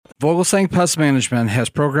Vogelsang Pest Management has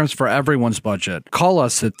programs for everyone's budget. Call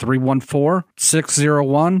us at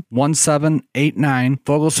 314-601-1789.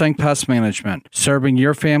 Vogelsang Pest Management, serving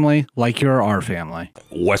your family like you're our family.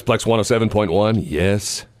 Westplex 107.1,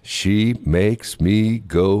 yes, she makes me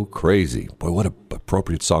go crazy. Boy, what an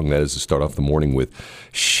appropriate song that is to start off the morning with.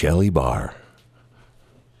 Shelley Barr.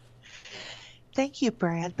 Thank you,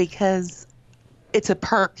 Brad, because it's a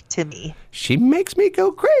perk to me. She makes me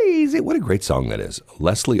go crazy. What a great song that is.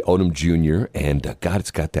 Leslie Odom Jr. And God,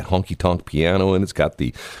 it's got that honky-tonk piano and it's got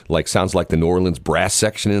the, sounds like the New Orleans brass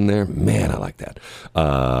section in there. Man, I like that.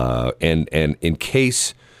 And in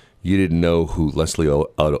case you didn't know who Leslie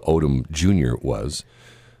Odom Jr. was,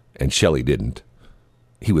 and Shelley didn't,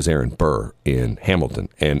 he was Aaron Burr in Hamilton.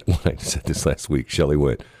 And when I said this last week, Shelley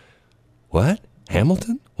went, "What?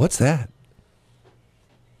 Hamilton? What's that?"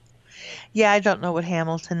 Yeah, I don't know what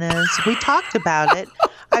Hamilton is. We talked about it.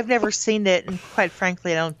 I've never seen it, and quite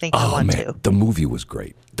frankly, I don't think I want to. The movie was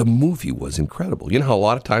great. The movie was incredible. You know how a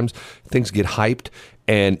lot of times things get hyped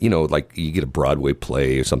and, like you get a Broadway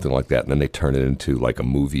play or something like that, and then they turn it into like a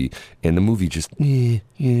movie, and the movie just, man.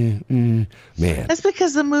 That's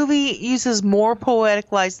because the movie uses more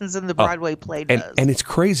poetic license than the Broadway play does. And it's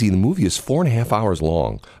crazy. The movie is 4.5 hours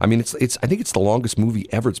long. I mean, I think it's the longest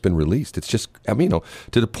movie ever it's been released. It's just, to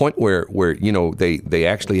the point where they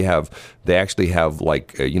actually have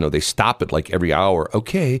they stop it like every hour.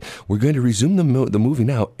 Okay, we're going to resume the movie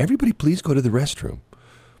now. Everybody please go to the restroom.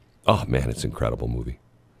 Oh, man, it's an incredible movie.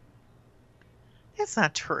 That's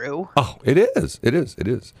not true. Oh, it is. It is.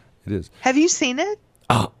 Have you seen it?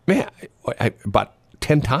 Oh, man, I about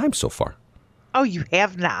 10 times so far. Oh, you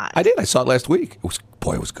have not? I did. I saw it last week. It was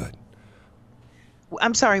good.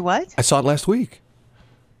 I'm sorry, what? I saw it last week.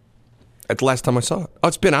 At the last time I saw it. Oh,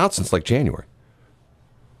 it's been out since January.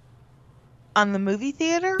 On the movie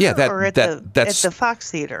theater? Yeah, or at the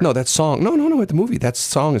Fox Theater? No, that song. No, at the movie. That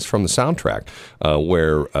song is from the soundtrack,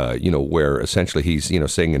 where essentially he's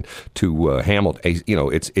singing to Hamilton.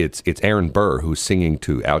 It's Aaron Burr who's singing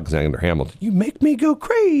to Alexander Hamilton. You make me go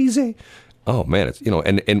crazy. Oh man, it's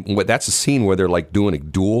and that's a scene where they're like doing a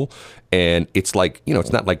duel, and it's like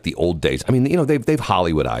it's not like the old days. I mean they've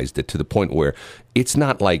Hollywoodized it to the point where it's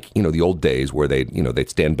not like the old days where they'd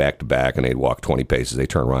stand back to back and they'd walk 20 paces, they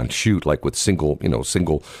turn around and shoot like with single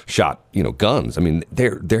shot guns. I mean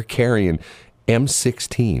they're carrying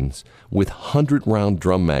M16s with 100-round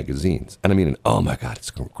drum magazines, and I mean oh my God, it's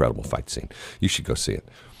an incredible fight scene. You should go see it.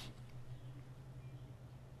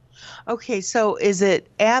 Okay, so is it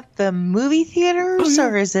at the movie theaters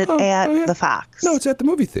or is it at the Fox? No, it's at the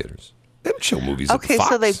movie theaters. They don't show movies at the Fox. Okay,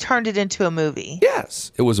 so they've turned it into a movie.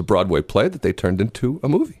 Yes. It was a Broadway play that they turned into a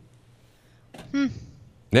movie.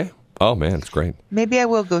 Yeah. Oh, man, it's great. Maybe I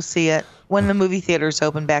will go see it when the movie theaters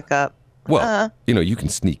open back up. Well, you can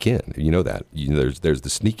sneak in. You know that. There's the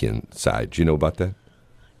sneak-in side. Do you know about that?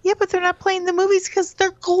 Yeah, but they're not playing the movies because they're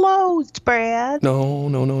closed, Brad. No.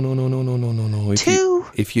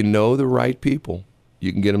 If you know the right people,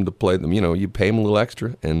 you can get them to play them. You pay them a little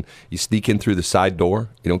extra, and you sneak in through the side door.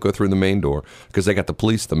 You don't go through the main door because they got the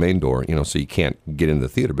police at the main door, so you can't get into the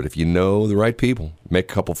theater. But if you know the right people, make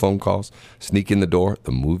a couple phone calls, sneak in the door,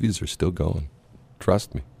 the movies are still going.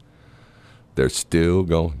 Trust me. They're still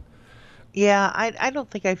going. Yeah, I don't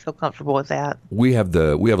think I feel comfortable with that. We have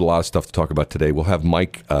a lot of stuff to talk about today. We'll have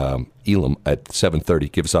Mike Elam at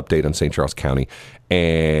 7:30 give us an update on St. Charles County.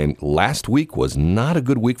 And last week was not a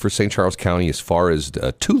good week for St. Charles County as far as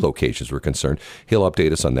 2 locations were concerned. He'll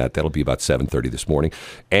update us on that. That'll be about 7:30 this morning.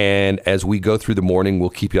 And as we go through the morning, we'll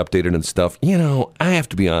keep you updated on stuff. I have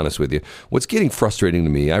to be honest with you. What's getting frustrating to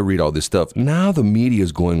me, I read all this stuff. Now the media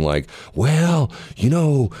is going like, well,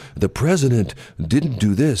 the president didn't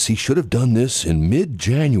do this. He should have done this in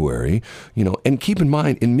mid-January. And keep in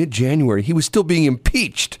mind, in mid-January, he was still being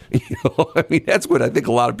impeached. I mean, that's what I think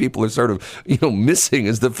a lot of people are sort of, missing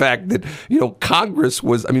is the fact that, Congress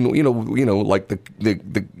was, like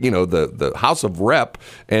the House of Rep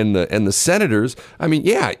and the senators. I mean,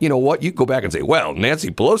 yeah, you know what? You go back and say, well,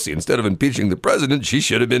 Nancy Pelosi, instead of impeaching the president, she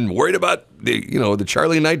should have been worried about the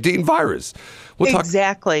Charlie 19 virus.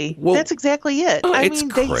 Exactly. That's exactly it. I mean,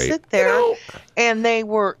 they sit there and they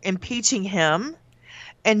were impeaching him.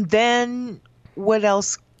 And then what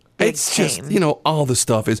else? It's just, all the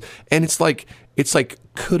stuff is, and it's like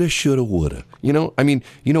coulda, shoulda, woulda. I mean,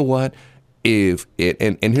 you know what? If it,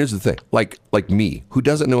 and here's the thing, like me, who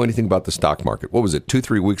doesn't know anything about the stock market, what was it,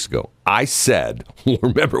 2-3 weeks ago? I said,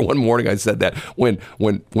 remember one morning I said that when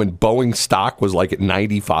Boeing stock was like at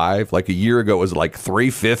 95, like a year ago it was like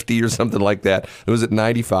 350 or something like that. It was at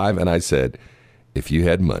 95, and I said, if you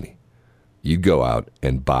had money you'd go out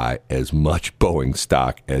and buy as much Boeing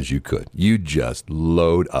stock as you could. You'd just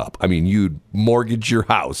load up. I mean, you'd mortgage your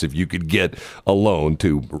house if you could get a loan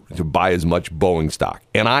to buy as much Boeing stock.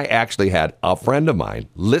 And I actually had a friend of mine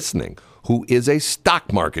listening who is a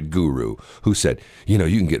stock market guru who said, you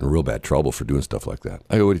can get in real bad trouble for doing stuff like that.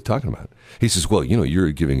 I go, what are you talking about? He says, well,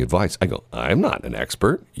 you're giving advice. I go, I'm not an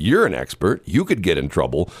expert. You're an expert. You could get in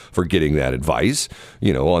trouble for getting that advice,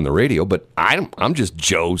 on the radio, but I'm just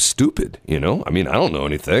Joe Stupid, I mean, I don't know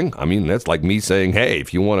anything. I mean, that's like me saying, hey,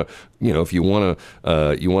 if you want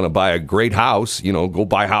to buy a great house, go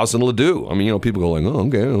buy a house in Ladue. I mean, people go like, oh,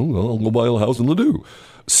 okay, I'll go buy a house in Ladue.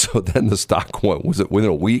 So then the stock within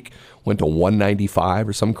a week, went to 195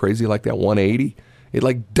 or something crazy like that, 180. It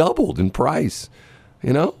like doubled in price,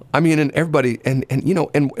 I mean, and everybody, and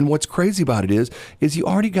what's crazy about it is you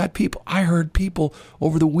already got people. I heard people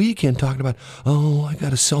over the weekend talking about, oh, I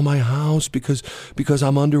got to sell my house because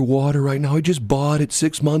I'm underwater right now. I just bought it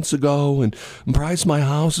 6 months ago and price my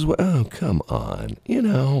house is oh, come on,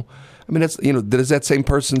 I mean, that's, does that same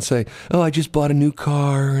person say, oh, I just bought a new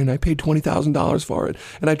car and I paid $20,000 for it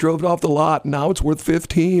and I drove it off the lot and now it's worth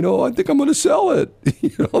 $15,000. Oh, I think I'm going to sell it.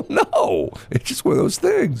 No, it's just one of those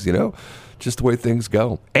things, just the way things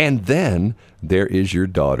go. And then there is your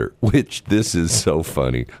daughter, which this is so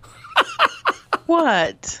funny.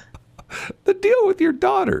 What? The deal with your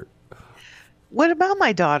daughter. What about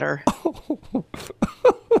my daughter?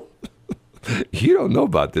 You don't know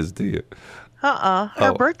about this, do you?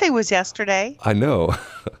 Her birthday was yesterday. I know.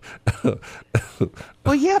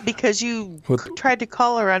 Well, yeah, because you tried to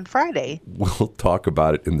call her on Friday. We'll talk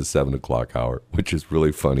about it in the 7 o'clock hour, which is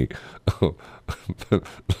really funny.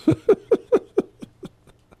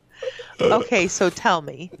 Okay, so tell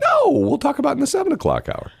me. No, we'll talk about it in the 7 o'clock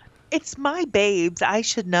hour. It's my babes. I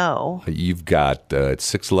should know. You've got,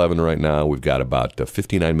 it's 6:11 right now. We've got about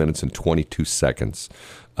 59 minutes and 22 seconds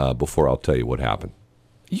before I'll tell you what happened.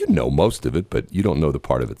 You know most of it, but you don't know the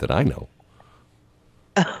part of it that I know.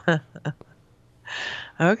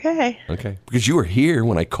 Okay. Because you were here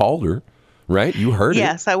when I called her, right? You heard it.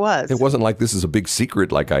 Yes, I was. It wasn't like this is a big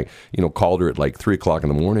secret, like I, called her at like 3 o'clock in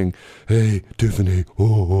the morning. Hey, Tiffany.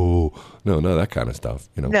 Oh, no, that kind of stuff,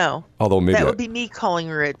 No. Although maybe that would be me calling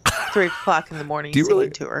her at 3 o'clock in the morning.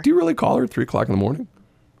 To her. Do you really call her at 3 o'clock in the morning?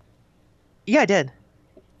 Yeah, I did.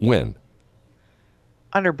 When?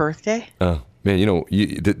 On her birthday. Oh. Man,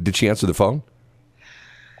 did she answer the phone?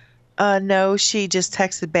 No, she just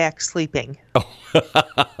texted back sleeping. Oh.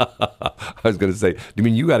 I was going to say, you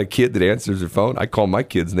mean you got a kid that answers her phone? I call my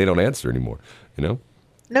kids and they don't answer anymore, No,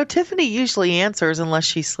 Tiffany usually answers unless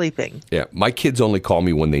she's sleeping. Yeah, my kids only call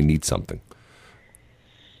me when they need something.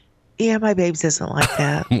 Yeah, my babes isn't like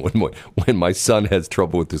that. When my son has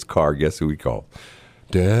trouble with his car, guess who he calls?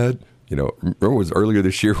 Dad. Remember it was earlier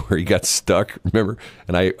this year where he got stuck, remember?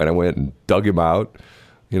 And I went and dug him out,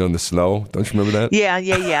 in the snow. Don't you remember that?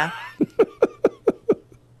 Yeah.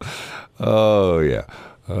 Oh, yeah.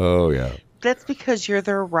 That's because you're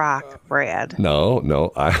the rock, Brad.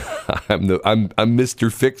 No, I'm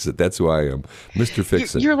Mr. Fix-It. That's who I am, Mr.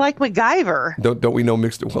 Fix-It. You're like MacGyver. Don't we know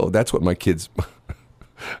Mr. Well, that's what my kids.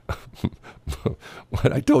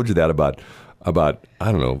 What I told you that about I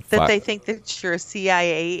don't know. That they think that you're a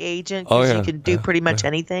CIA agent because you can do pretty much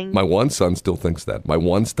anything. My one son still thinks that. My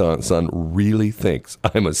one son really thinks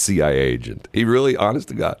I'm a CIA agent. He really, honest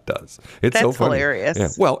to God, does. It's so funny. That's hilarious. Yeah.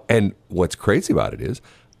 Well, and what's crazy about it is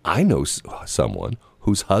I know someone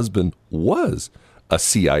whose husband was a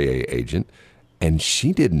CIA agent, and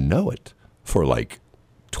she didn't know it for like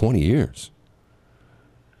 20 years.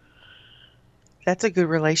 That's a good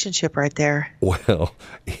relationship right there. Well,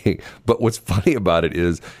 but what's funny about it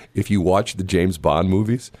is if you watch the James Bond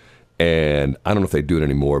movies, and I don't know if they do it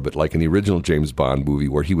anymore, but like in the original James Bond movie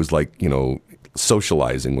where he was like,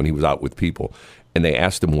 socializing when he was out with people, and they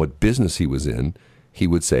asked him what business he was in, he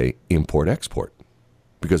would say import-export,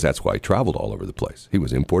 because that's why he traveled all over the place. He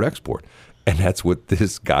was import-export. And that's what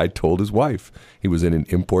this guy told his wife. He was in an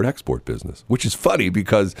import-export business, which is funny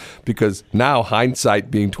because now, hindsight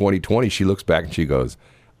being 20/20, she looks back and she goes,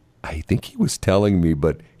 I think he was telling me,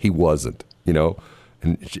 but he wasn't,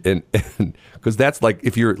 and because that's like,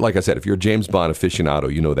 if you're, like I said, if you're a James Bond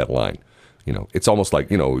aficionado, you know that line. It's almost like,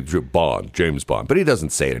 Bond, James Bond. But he doesn't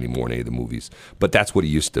say it anymore in any of the movies. But that's what he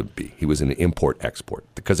used to be. He was an import-export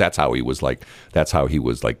because that's how he was like,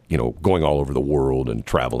 going all over the world and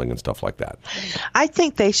traveling and stuff like that. I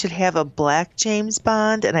think they should have a black James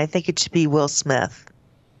Bond, and I think it should be Will Smith.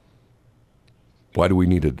 Why do we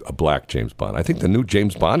need a black James Bond? I think the new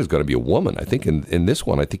James Bond is going to be a woman. I think in this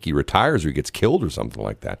one, I think he retires or he gets killed or something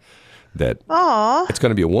like that. It's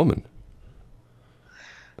going to be a woman.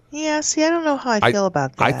 Yeah, see, I don't know how I feel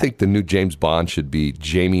about that. I think the new James Bond should be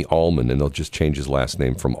Jamie Allman, and they'll just change his last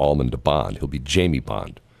name from Allman to Bond. He'll be Jamie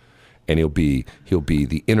Bond, and he'll be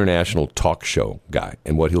the international talk show guy.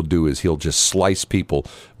 And what he'll do is he'll just slice people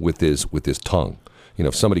with his tongue. You know,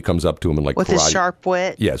 if somebody comes up to him and like with karate, his sharp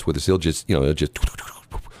wit. yes, with his he'll just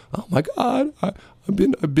oh my God, I've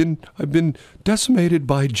been decimated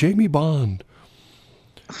by Jamie Bond.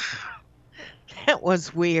 That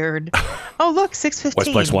was weird. Oh, look, 6:15.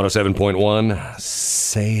 Westplex 107.1.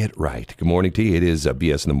 Say it right. Good morning to you. It is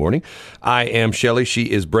BS in the Morning. I am Shelley. She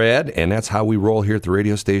is Brad. And that's how we roll here at the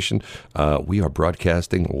radio station. We are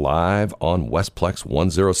broadcasting live on Westplex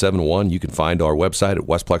 1071. You can find our website at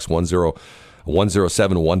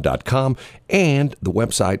westplex1071.com. And the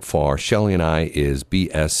website for Shelley and I is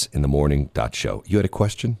bsinthemorning.show. You had a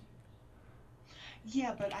question?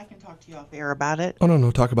 Yeah, but I can talk to you off air about it. Oh, no.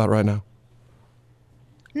 Talk about it right now.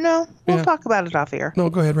 No, we'll talk about it off air. No,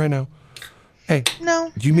 go ahead right now. Hey.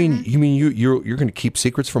 No. Do you mean you're going to keep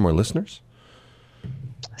secrets from our listeners?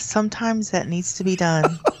 Sometimes that needs to be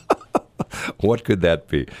done. What could that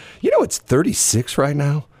be? You know, it's 36 right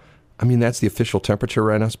now. I mean, that's the official temperature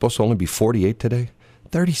right now. It's supposed to only be 48 today.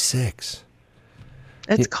 36.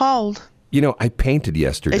 It's cold. You know, I painted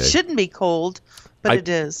yesterday. It shouldn't be cold, but it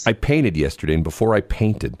is. I painted yesterday, and before I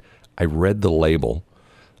painted, I read the label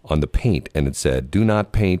on the paint, and it said, do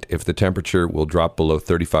not paint if the temperature will drop below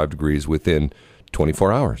 35 degrees within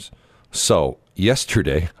 24 hours. So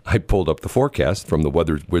yesterday, I pulled up the forecast from the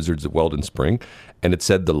Weather Wizards at Weldon Spring, and it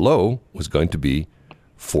said the low was going to be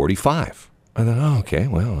 45. I thought, oh, okay,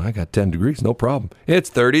 well, I got 10 degrees, no problem. It's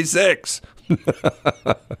 36.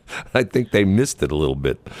 I think they missed it a little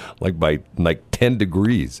bit, by 10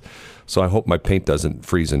 degrees. So I hope my paint doesn't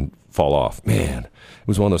freeze and fall off. Man, it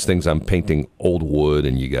was one of those things. I'm painting old wood,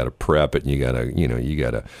 and you got to prep it, and you got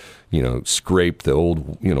to scrape the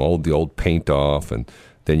old, the old paint off, and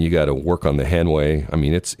then you got to work on the henway. I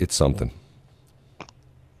mean, it's something.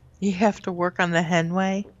 You have to work on the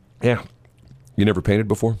henway? Yeah. You never painted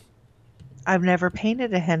before? I've never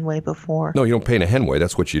painted a henway before. No, you don't paint a henway.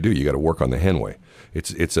 That's what you do. You got to work on the henway.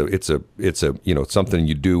 It's something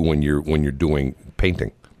you do when you're doing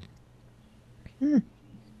painting.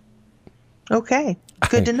 Okay,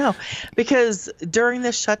 good to know. Because during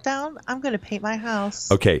this shutdown, I'm going to paint my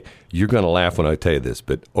house. Okay, you're going to laugh when I tell you this,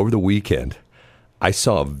 but over the weekend, I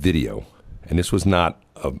saw a video, and this was not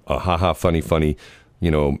a ha-ha, funny,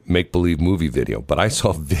 make-believe movie video, but I saw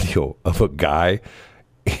a video of a guy,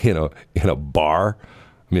 in a bar.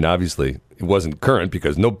 I mean, obviously, it wasn't current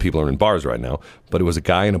because no people are in bars right now, but it was a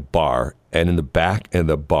guy in a bar, and in the back of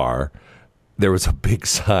the bar, there was a big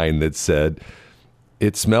sign that said,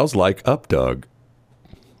 "It smells like Updog."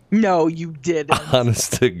 No, you didn't.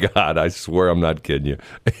 Honest to God, I swear I'm not kidding you.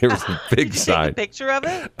 It was a big sign. Take a picture of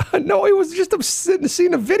it? No, it was just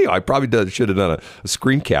seeing a video. I probably should have done a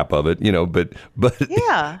screen cap of it, but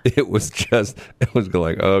yeah, it was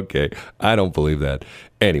like, okay, I don't believe that.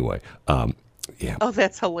 Anyway, yeah. Oh,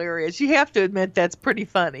 that's hilarious. You have to admit that's pretty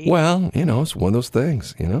funny. Well, it's one of those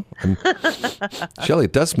things, Shelley,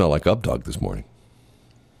 it does smell like Updog this morning.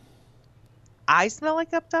 I smell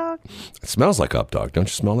like Updog? It smells like Updog. Don't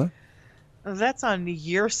you smell that? That's on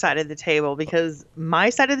your side of the table because my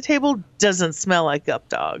side of the table doesn't smell like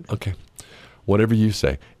Updog. Okay. Whatever you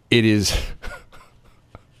say. It is.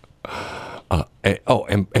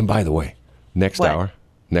 And by the way, next hour.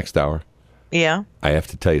 Yeah. I have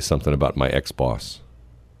to tell you something about my ex-boss.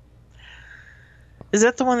 Is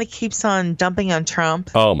that the one that keeps on dumping on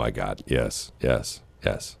Trump? Oh my God. Yes.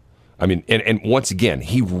 I mean, and once again,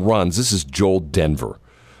 this is Joel Denver,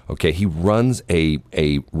 okay? He runs a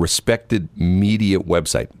respected media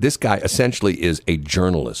website. This guy essentially is a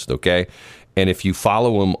journalist, okay? And if you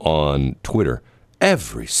follow him on Twitter,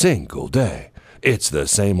 every single day, it's the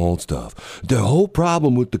same old stuff. The whole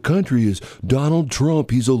problem with the country is Donald Trump.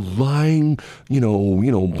 He's a lying,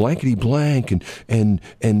 blankety blank, and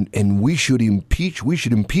we should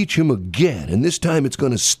impeach him again. And this time it's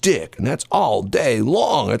going to stick. And that's all day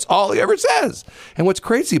long. That's all he ever says. And what's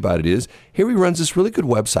crazy about it is, here he runs this really good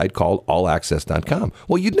website called allaccess.com.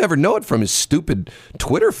 Well, you'd never know it from his stupid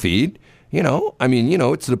Twitter feed.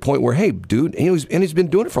 It's to the point where, hey, dude, and he's been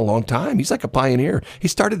doing it for a long time. He's like a pioneer. He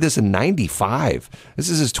started this in 95. This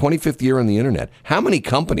is his 25th year on the internet. How many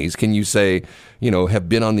companies can you say, have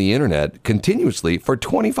been on the internet continuously for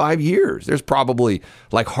 25 years? There's probably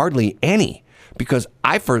hardly any. Because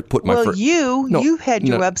I first put my you've had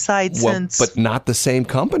your website since, but not the same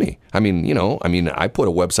company. I put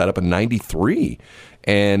a website up in 93.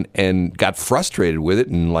 And got frustrated with it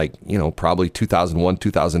in probably 2001,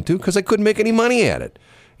 2002 because I couldn't make any money at it.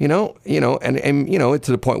 and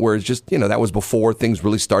to the point where it's just, that was before things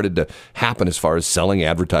really started to happen as far as selling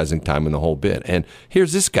advertising time and the whole bit. And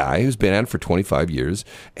here's this guy who's been at it for 25 years.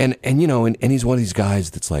 And he's one of these guys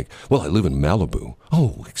that's like, well, I live in Malibu.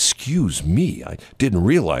 Oh, excuse me. I didn't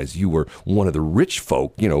realize you were one of the rich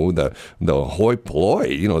folk, the hoi polloi,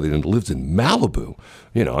 that lives in Malibu.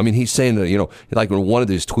 He's saying that, like in one of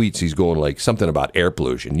his tweets, he's going like something about air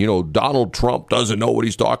pollution. Donald Trump doesn't know what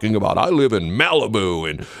he's talking about. I live in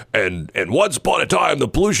Malibu, and once upon a time the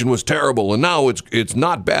pollution was terrible, and now it's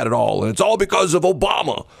not bad at all, and it's all because of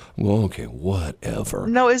Obama. Well, okay, whatever.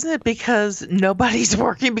 No, isn't it because nobody's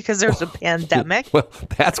working because there's a pandemic? Well,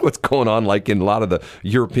 that's what's going on, like in a lot of the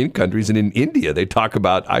European countries and in India. They talk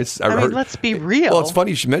about. I heard, let's be real. Well, it's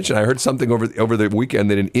funny you should mention. I heard something over the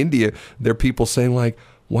weekend that in India there are people saying like,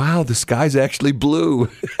 wow, the sky's actually blue.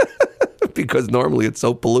 Because normally it's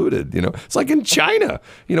so polluted, It's like in China.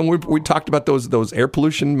 We talked about those air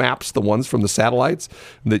pollution maps, the ones from the satellites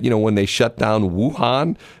that, when they shut down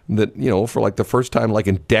Wuhan, that, for like the first time like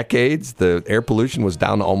in decades, the air pollution was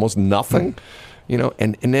down to almost nothing.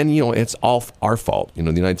 And then, it's all our fault. The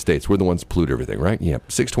United States, we're the ones that pollute everything, right? Yeah,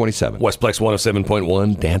 627. Westplex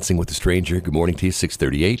 107.1, Dancing with the Stranger. Good morning to you,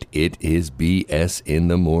 638. It is BS in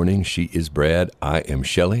the Morning. She is Brad. I am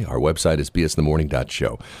Shelley. Our website is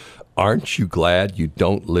bsinthemorning.show. Aren't you glad you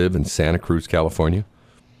don't live in Santa Cruz, California?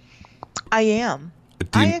 I am.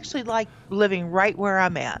 I actually like living right where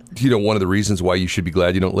I'm at. Do you know one of the reasons why you should be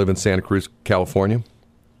glad you don't live in Santa Cruz, California?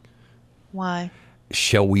 Why?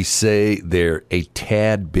 Shall we say they're a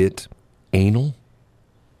tad bit anal?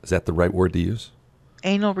 Is that the right word to use?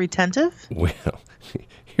 Anal retentive? Well,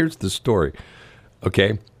 here's the story.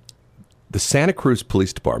 Okay. The Santa Cruz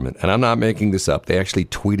Police Department, and I'm not making this up, they actually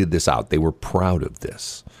tweeted this out. They were proud of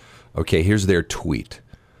this. Okay, here's their tweet.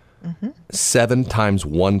 7 times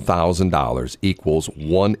 $1,000 equals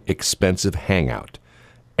one expensive hangout.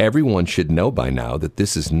 Everyone should know by now that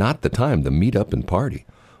this is not the time to meet up and party.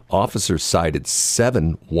 Officers cited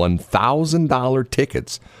 7 $1,000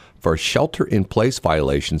 tickets for shelter-in-place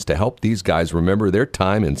violations to help these guys remember their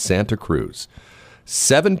time in Santa Cruz.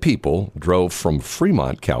 7 people drove from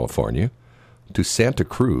Fremont, California, to Santa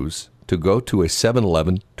Cruz to go to a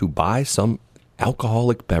 7-Eleven to buy some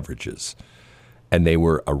alcoholic beverages. And they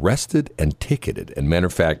were arrested and ticketed. And matter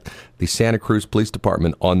of fact, the Santa Cruz Police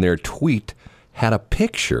Department on their tweet had a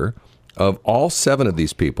picture of all 7 of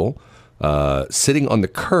these people sitting on the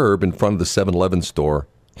curb in front of the 7-Eleven store,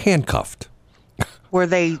 handcuffed. Were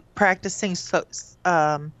they practicing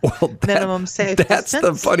minimum safe That's distance?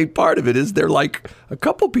 The funny part of it is they're like, a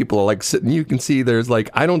couple people are like sitting, you can see there's like,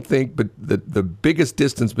 I don't think, but the biggest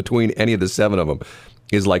distance between any of the 7 of them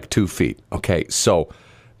is like 2 feet. Okay, so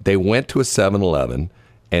they went to a 7-Eleven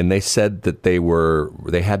and they said that they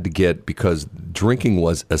had to get, because drinking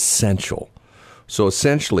was essential. So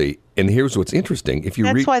essentially, and here's what's interesting.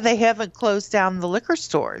 That's why they haven't closed down the liquor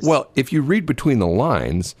stores. Well, if you read between the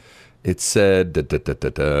lines, it said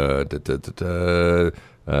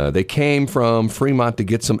they came from Fremont to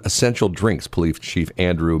get some essential drinks, Police Chief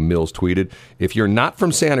Andrew Mills tweeted. If you're not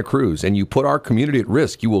from Santa Cruz and you put our community at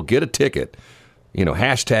risk, you will get a ticket.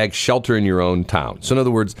 Hashtag shelter in your own town. So in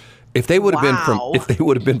other words, if they would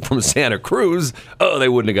have been from Santa Cruz, they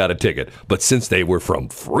wouldn't have got a ticket. But since they were from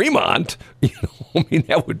Fremont,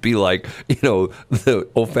 that would be like, the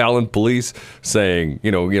O'Fallon police saying,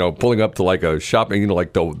 pulling up to like a shopping,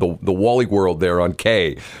 like the Wally World there on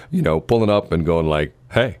K, pulling up and going like,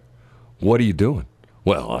 hey, what are you doing?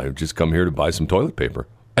 Well, I've just come here to buy some toilet paper.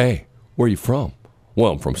 Hey, where are you from?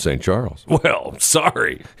 Well, I'm from St. Charles. Well,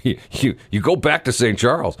 sorry. You go back to St.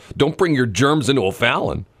 Charles. Don't bring your germs into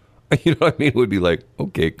O'Fallon. You know what I mean? It would be like,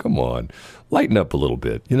 okay, come on. Lighten up a little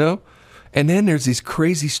bit, And then there's these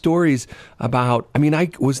crazy stories about,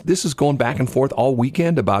 this is going back and forth all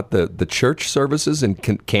weekend about the church services in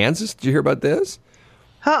Kansas. Did you hear about this?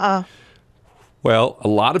 Well, a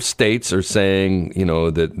lot of states are saying,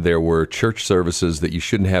 that there were church services, that you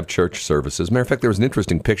shouldn't have church services. Matter of fact, there was an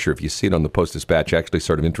interesting picture. If you see it on the Post-Dispatch, actually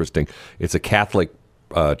sort of interesting. It's a Catholic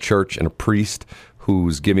church and a priest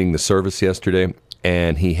who's giving the service yesterday.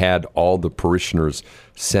 And he had all the parishioners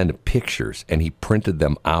send pictures, and he printed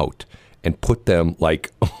them out and put them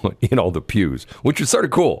like in all the pews, which was sort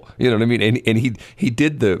of cool. You know what I mean? And he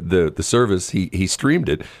did the service. He streamed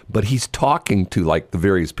it, but he's talking to like the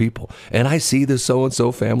various people. And I see the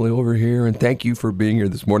so-and-so family over here, and thank you for being here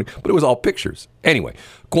this morning. But it was all pictures. Anyway,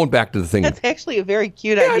 going back to the thing. That's actually a very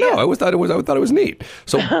cute idea. I know. I thought it was neat.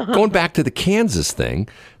 So going back to the Kansas thing,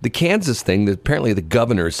 that apparently the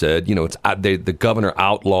governor said, the governor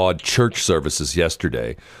outlawed church services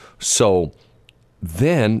yesterday. So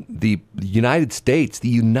then the United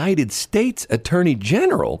States Attorney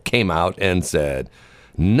General came out and said,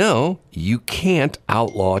 no, you can't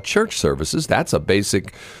outlaw church services. That's a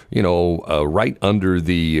basic, right under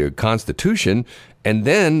the Constitution. And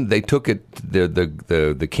then they took it,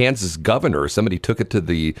 the Kansas governor, somebody took it to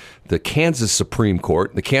the Kansas Supreme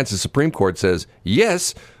Court. The Kansas Supreme Court says,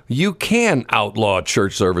 yes, you can outlaw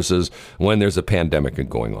church services when there's a pandemic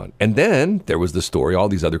going on. And then there was the story, all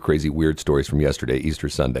these other crazy, weird stories from yesterday, Easter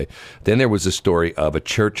Sunday. Then there was a story of a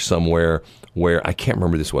church somewhere where, I can't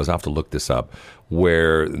remember this was, I'll have to look this up,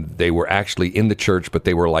 where they were actually in the church, but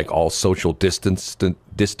they were like all social distance,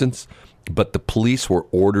 but the police were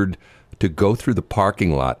ordered to go through the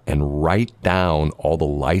parking lot and write down all the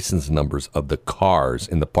license numbers of the cars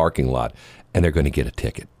in the parking lot, and they're going to get a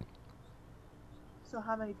ticket. So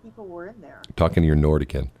how many people were in there? Talking to your Nord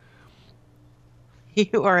again.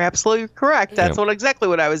 You are absolutely correct. That's exactly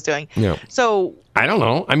what I was doing. Yeah. So I don't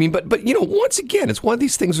know. I mean, but once again, it's one of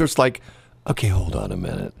these things where it's like, okay, hold on a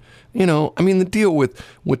minute. The deal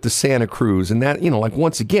with the Santa Cruz and that, like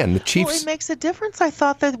once again, the Chiefs. Well, it makes a difference. I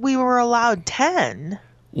thought that we were allowed 10.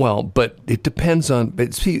 Well, but it depends on.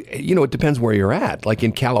 But see, it depends where you're at. Like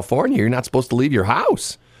in California, you're not supposed to leave your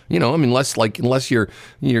house. Unless you're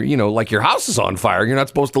like your house is on fire, you're not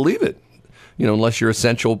supposed to leave it. Unless you're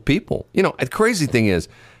essential people. The crazy thing is,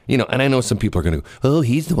 and I know some people are going to go, oh,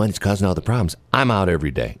 he's the one that's causing all the problems. I'm out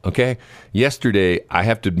every day, okay? Yesterday, I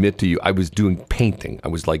have to admit to you, I was doing painting. I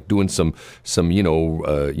was like doing some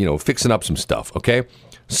fixing up some stuff, okay?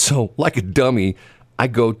 So like a dummy, I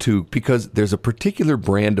go to, because there's a particular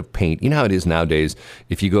brand of paint. You know how it is nowadays.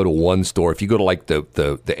 If you go to one store, if you go to like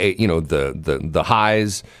the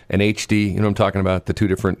Highs and HD, you know what I'm talking about? The two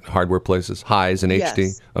different hardware places, Highs and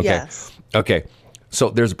HD. Okay. Yes. Okay. So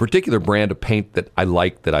there's a particular brand of paint that I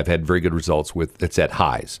like that I've had very good results with. That's at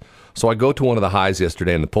Highs. So I go to one of the Highs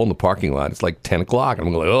yesterday and pull in the parking lot. It's like 10 o'clock.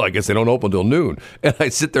 I'm like, I guess they don't open until noon. And I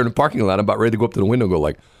sit there in the parking lot. I'm about ready to go up to the window and go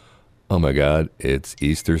like, oh my God, it's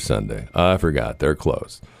Easter Sunday. I forgot, they're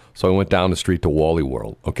closed. So I went down the street to Wally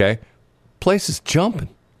World, okay? Place is jumping,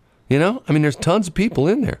 there's tons of people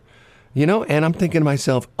in there, and I'm thinking to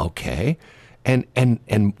myself, okay.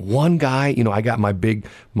 And one guy, I got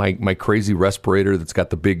my crazy respirator that's got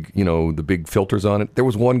the big filters on it. There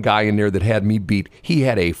was one guy in there that had me beat. He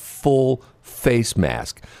had a full face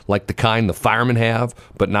mask, like the kind the firemen have,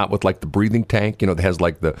 but not with like the breathing tank, that has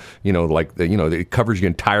like it covers your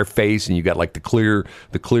entire face, and you got like the clear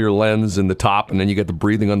lens in the top, and then you got the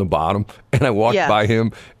breathing on the bottom. And I walked by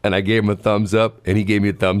him and I gave him a thumbs up, and he gave me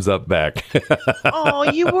a thumbs up back. Oh,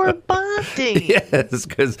 you were bonding. Yes,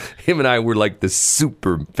 because him and I were like the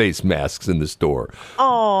super face masks in the store.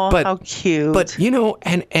 Oh, how cute. But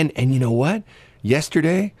and you know what?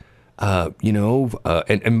 Yesterday,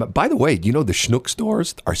 and by the way, the Schnuck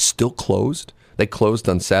stores are still closed. They closed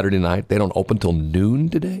on Saturday night. They don't open till noon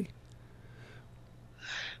today.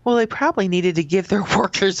 Well, they probably needed to give their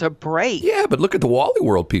workers a break. Yeah, but look at the Wally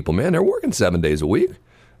World people, man. They're working 7 days a week.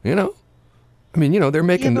 They're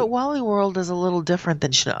making. Yeah, but Wally World is a little different than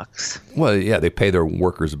Schnucks. Well, yeah, they pay their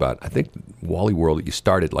workers about. I think Wally World, you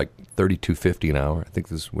start at like $32.50 an hour. I think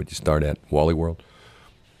this is what you start at Wally World.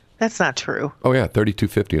 That's not true. Oh yeah,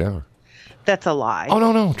 $32.50 an hour. That's a lie. Oh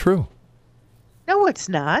no, true. No, it's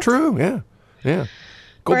not. True, yeah.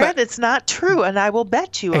 Brad, it's not true, and I will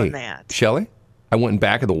bet you on that. Shelley, I went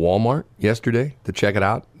back at the Walmart yesterday to check it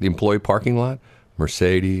out, the employee parking lot.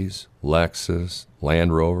 Mercedes, Lexus,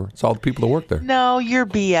 Land Rover. It's all the people that work there. No, you're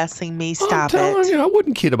BSing me. Stop I'm telling you, I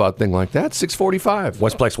wouldn't kid about a thing like that. 645.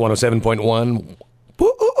 Westplex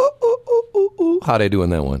 107.1. How'd I do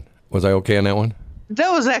on that one? Was I okay on that one?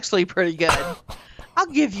 That was actually pretty good. I'll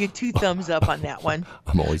give you 2 thumbs up on that one.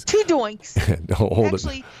 I'm always 2 doinks. No, hold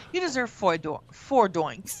actually, it. you deserve 4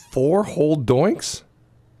 doinks. 4 whole doinks?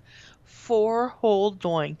 4 whole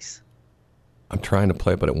doinks. I'm trying to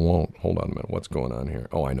play, but it won't. Hold on a minute. What's going on here?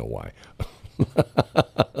 Oh, I know why.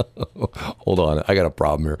 Hold on. I got a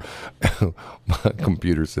problem here. My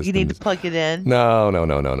computer system. You need to plug it in? No.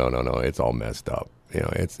 It's all messed up.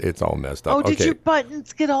 It's all messed up. Oh, did your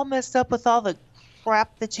buttons get all messed up with all the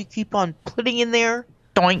crap that you keep on putting in there?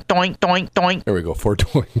 Doink, doink, doink, doink. There we go. 4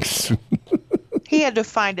 doinks. He had to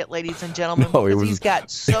find it, ladies and gentlemen, because he's got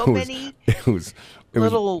so many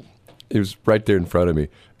little... It was right there in front of me.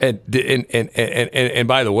 And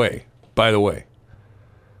by the way,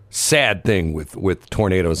 sad thing with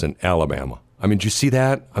tornadoes in Alabama. I mean, did you see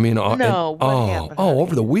that? I mean,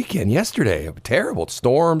 over the weekend, yesterday, terrible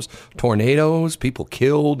storms, tornadoes, people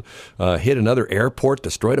killed, hit another airport,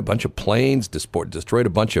 destroyed a bunch of planes, destroyed a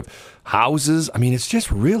bunch of houses. I mean, it's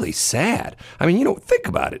just really sad. I mean, think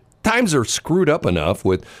about it. Times are screwed up enough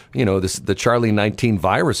with, the Charlie 19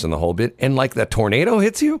 virus and the whole bit, and like that tornado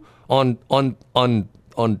hits you on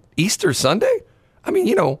Easter Sunday. I mean,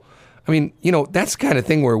 that's the kind of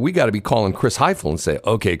thing where we got to be calling Chris Heifel and say,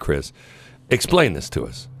 okay, Chris, explain this to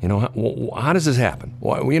us. How does this happen?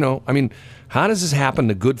 How does this happen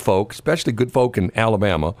to good folk, especially good folk in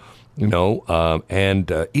Alabama,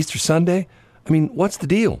 and Easter Sunday? I mean, what's the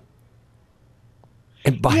deal?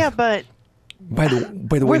 And by the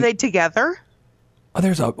way, were they together?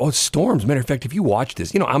 There's storms. Matter of fact, if you watch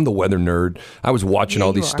this, I'm the weather nerd. I was watching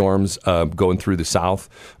all these storms going through the South,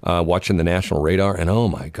 watching the national radar, and oh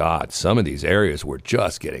my God, some of these areas were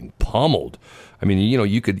just getting pummeled. I mean,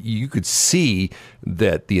 you could see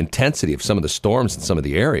that the intensity of some of the storms in some of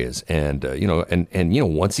the areas, and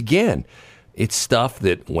once again, it's stuff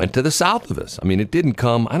that went to the south of us. I mean, it didn't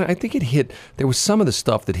come. I think it hit. There was some of the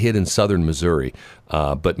stuff that hit in southern Missouri,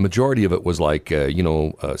 but majority of it was like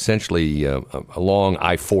essentially along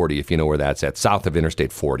I-40, if you know where that's at, south of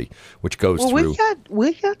Interstate 40, which goes through.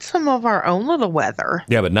 We got some of our own little weather.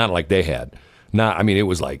 Yeah, but not like they had. It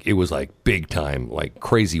was like big time, like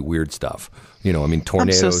crazy weird stuff. Tornadoes.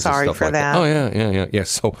 I'm so sorry and stuff for like that. Oh yeah.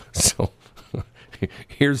 So.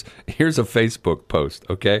 Here's a Facebook post,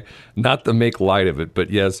 okay? Not to make light of it,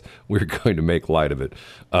 but yes, we're going to make light of it.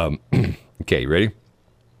 Okay, ready?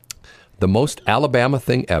 The most Alabama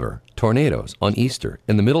thing ever, tornadoes on Easter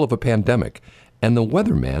in the middle of a pandemic, and the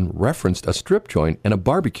weatherman referenced a strip joint and a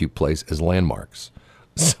barbecue place as landmarks.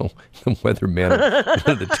 So the weatherman at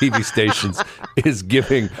one of the TV stations is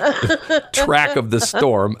giving track of the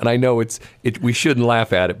storm, and I know we shouldn't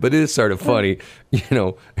laugh at it, but it is sort of funny,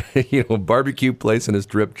 barbecue place and a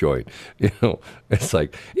strip joint. It's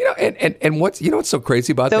like and what's so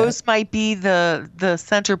crazy about those might be the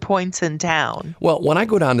center points in town. Well, when I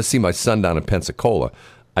go down to see my son down in Pensacola,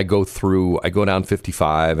 I go down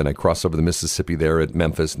 55 and I cross over the Mississippi there at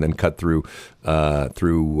Memphis, and then cut through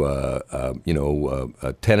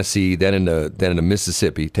Tennessee, then into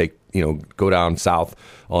Mississippi. Go down south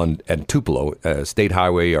at Tupelo State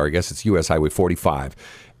Highway, or I guess it's U.S. Highway 45,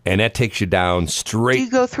 and that takes you down straight. Do you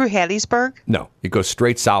go through Hattiesburg? No, it goes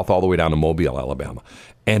straight south all the way down to Mobile, Alabama,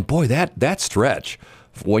 and boy, that stretch.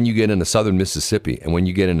 When you get into southern Mississippi and when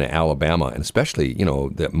you get into Alabama, and especially,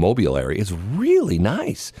 the Mobile area, is really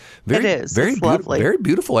nice. It is. It's lovely. Very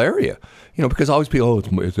beautiful area. Because always people,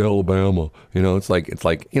 it's Alabama.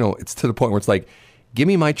 It's to the point where it's like, give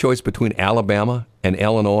me my choice between Alabama and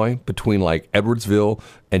Illinois, between like Edwardsville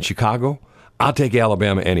and Chicago. I'll take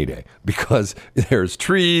Alabama any day, because there's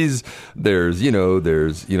trees, there's it's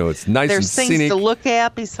nice and scenic. There's things to look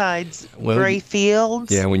at besides gray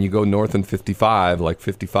fields. Yeah, when you go north in 55, like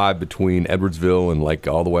 55 between Edwardsville and like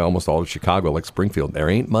all the way almost all to Chicago, like Springfield,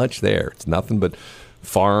 there ain't much there. It's nothing but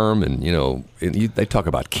farm, and they talk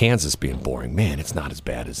about Kansas being boring. Man, it's not as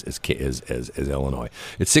bad as Illinois.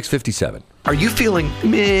 It's 6:57. Are you feeling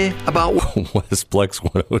meh about Westplex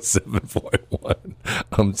 107.1?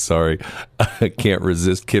 I'm sorry, I can't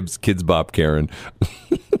resist Kids Bop Karen.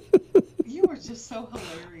 You were just so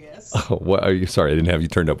hilarious. Oh, what are you? Sorry, I didn't have you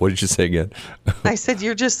turned up. What did you say again? I said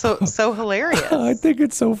you're just so hilarious. I think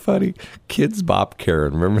it's so funny. Kids Bop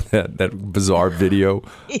Karen. Remember that bizarre video?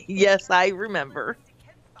 Yes, I remember.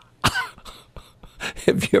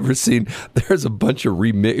 Have you ever seen, there's a bunch of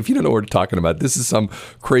remix, if you don't know what we're talking about, this is some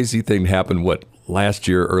crazy thing that happened,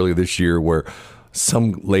 earlier this year, where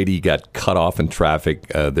some lady got cut off in traffic.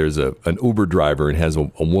 There's an Uber driver and has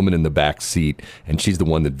a woman in the back seat, and she's the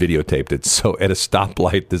one that videotaped it. So at a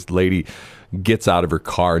stoplight, this lady gets out of her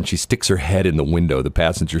car and she sticks her head in the window, the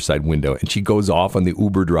passenger side window, and she goes off on the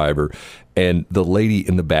Uber driver. And the lady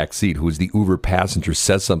in the back seat, who is the Uber passenger,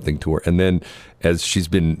 says something to her. And then, as she's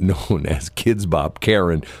been known as Kids Bop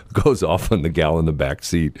Karen, goes off on the gal in the back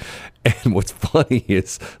seat. And what's funny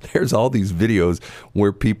is there's all these videos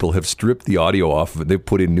where people have stripped the audio off of it. They've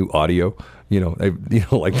put in new audio.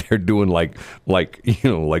 Like they're doing like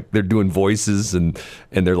they're doing voices and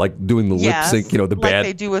they're like doing the lip sync, the like bad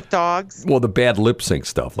they do with dogs. Well, the bad lip sync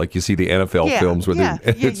stuff, like you see the NFL films where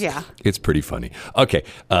it's pretty funny. Okay,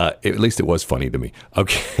 at least it was funny to me.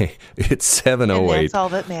 Okay, it's 7:08. And that's all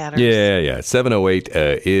that matters. Yeah, 7:08.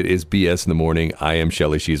 It is BS in the morning. I am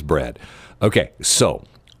Shelley. She's Brad. Okay, so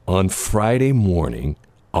on Friday morning,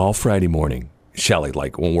 all Friday morning, Shelley,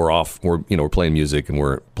 like when we're off, we're playing music and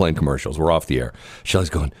we're playing commercials, we're off the air. Shelley's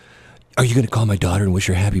going, "Are you going to call my daughter and wish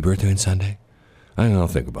her happy birthday on Sunday?" I'll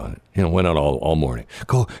think about it. Went out all morning.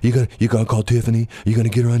 You gonna call Tiffany? You gonna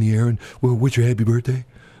get her on the air and wish her happy birthday?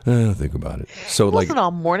 I'll think about it. So it wasn't all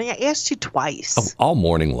morning. I asked you twice. All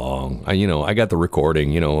morning long. I got the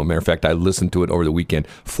recording. A matter of fact, I listened to it over the weekend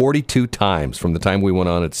 42 times from the time we went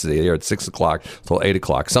on at 6 o'clock till 8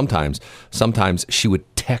 o'clock. Sometimes she would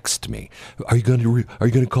text me. Are you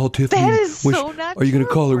gonna call Tiffany? That is so not Are you gonna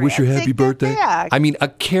call her? Wish her happy birthday? Back. I mean, a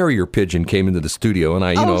carrier pigeon came into the studio, and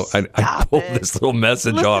I pulled this little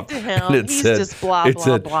message off, to him. and He's just blah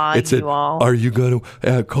blah. It said, "Are you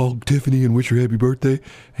gonna call Tiffany and wish her happy birthday?"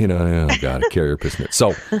 Oh God, a carrier pigeon.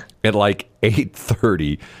 So at like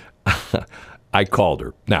 8:30, I called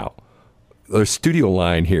her. Now, the studio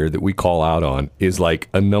line here that we call out on is like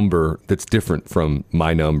a number that's different from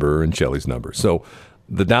my number and Shelley's number. So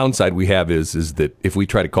the downside we have is that if we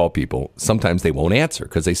try to call people, sometimes they won't answer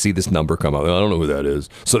because they see this number come up. I don't know who that is,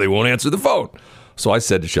 so they won't answer the phone. So I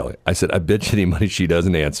said to Shelley, I bet you any money she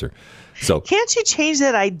doesn't answer. So can't you change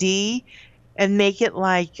that ID? And make it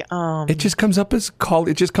like it just comes up as call.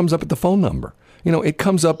 It just comes up at the phone number. It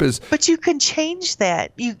comes up as. But you can change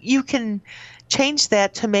that. You can change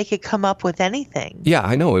that to make it come up with anything. Yeah,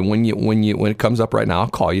 I know. And when it comes up right now, I'll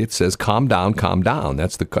call you. It says "calm down, calm down."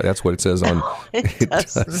 That's what it says on. No, it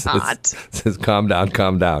does not. It says "calm down,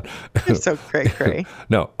 calm down." You're so cray.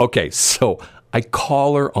 No. Okay. So I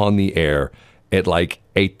call her on the air at like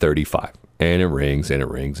 8:35, and it rings and it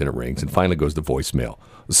rings and it rings, and finally goes to voicemail.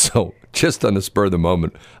 So just on the spur of the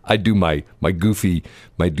moment, I do my goofy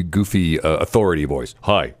authority voice.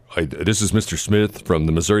 Hi, this is Mr. Smith from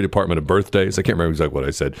the Missouri Department of Birthdays. I can't remember exactly what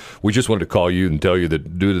I said. We just wanted to call you and tell you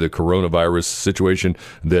that due to the coronavirus situation,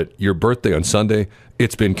 that your birthday on Sunday,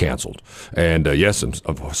 it's been canceled. And yes, I'm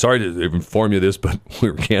sorry to inform you this, but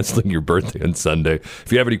we're canceling your birthday on Sunday.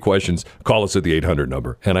 If you have any questions, call us at the 800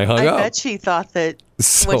 number. And I hung up. I bet she thought that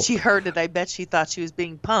when she heard it, I bet she thought she was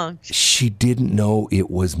being punked. She didn't know it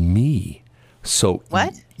was me. So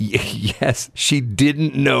what? Yes, she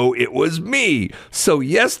didn't know it was me. So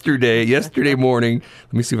yesterday morning,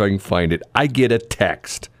 let me see if I can find it. I get a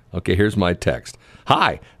text. Okay, here's my text.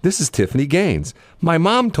 Hi, this is Tiffany Gaines. My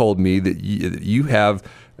mom told me that you have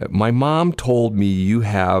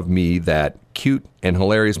me that cute and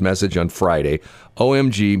hilarious message on Friday.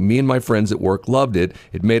 OMG, me and my friends at work loved it.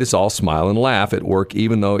 It made us all smile and laugh at work,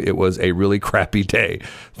 even though it was a really crappy day.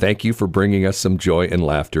 Thank you for bringing us some joy and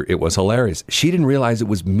laughter. It was hilarious. She didn't realize it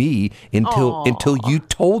was me until you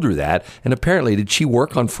told her that. And apparently, did she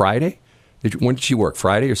work on Friday? When did she work?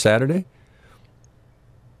 Friday or Saturday?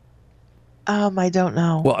 I don't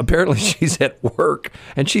know. Well, apparently she's at work,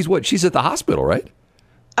 and she's at the hospital, right?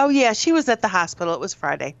 Oh, yeah, she was at the hospital. It was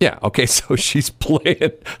Friday. Yeah, okay, so she's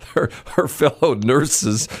playing her fellow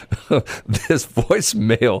nurses this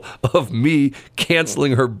voicemail of me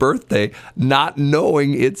canceling her birthday, not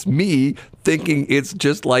knowing it's me, thinking it's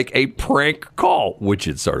just like a prank call, which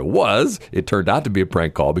it sort of was. It turned out to be a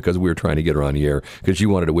prank call because we were trying to get her on the air because she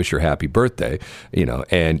wanted to wish her happy birthday,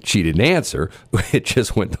 and she didn't answer. It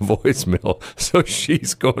just went to voicemail. So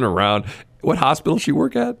she's going around. What hospital does she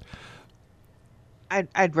work at?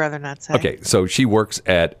 I'd rather not say. Okay, so she works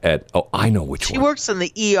at I know which one. She works in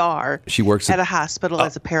the ER. She works at a hospital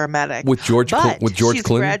as a paramedic. With George Clooney? She's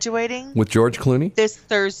graduating. With George Clooney? This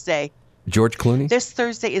Thursday. George Clooney? This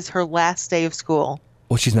Thursday is her last day of school.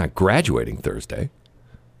 Well, she's not graduating Thursday.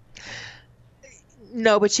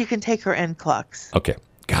 No, but she can take her NCLEX. Okay.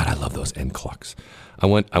 God, I love those NCLEX. I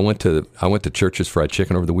went to Church's Fried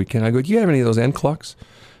Chicken over the weekend. I go, do you have any of those NCLEX?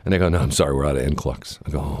 And they go, no, I'm sorry, we're out of NCLEX. I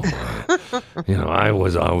go,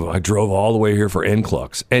 I drove all the way here for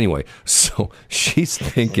NCLEX. Anyway, so she's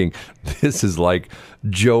thinking this is like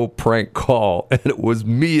Joe prank call, and it was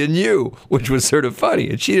me and you, which was sort of funny.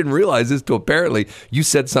 And she didn't realize this till apparently you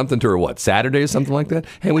said something to her, Saturday or something like that?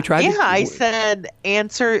 Hey, we tried. Yeah, I said,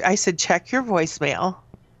 check your voicemail.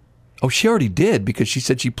 Oh, she already did because she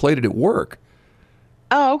said she played it at work.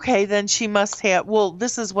 Oh, okay. Then she must have. Well,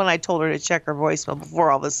 this is when I told her to check her voicemail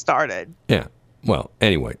before all this started. Yeah. Well,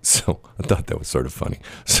 anyway, so I thought that was sort of funny.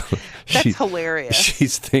 So that's hilarious.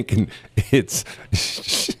 She's thinking it's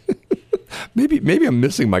maybe I'm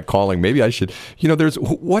missing my calling. Maybe I should. There's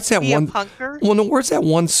what's that Be one? A punker? Well, no. Where's that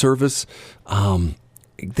one service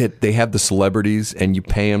that they have the celebrities and you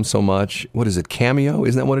pay them so much? What is it? Cameo?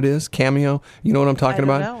 Isn't that what it is? Cameo? You know what I'm talking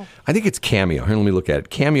about? Know. I think it's Cameo. Here, let me look at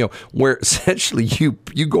it. Cameo, where essentially you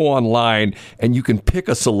go online and you can pick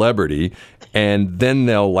a celebrity and then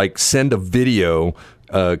they'll send a video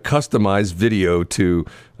customized video to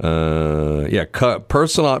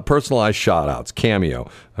personalized shout outs, Cameo.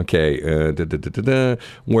 Okay,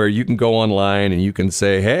 where you can go online and you can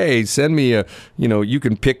say, hey, send me you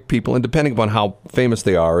can pick people, and depending upon how famous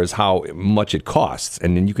they are is how much it costs,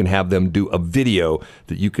 and then you can have them do a video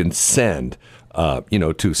that you can send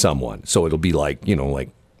to someone. So it'll be like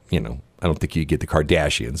I don't think you get the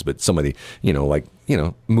Kardashians, but somebody,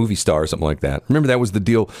 movie star or something like that. Remember that was the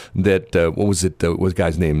deal that, what was it? What was the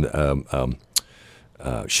guy's name?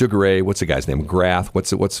 Sugar Ray. What's the guy's name? Grath.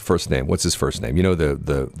 What's the first name? What's his first name?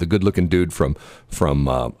 The good looking dude from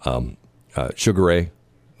Sugar Ray.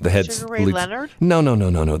 The head Sugar Ray Leonard? No.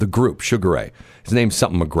 The group, Sugar Ray. His name's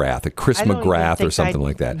something McGrath, Chris McGrath or something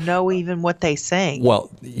like that. Know even what they sing.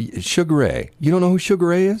 Well, Sugar Ray. You don't know who Sugar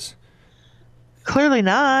Ray is? Clearly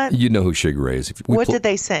not. You know who Sugar Ray is. What did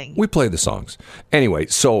they sing? We play the songs. Anyway,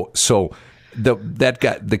 so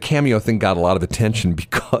the Cameo thing got a lot of attention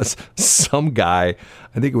because some guy,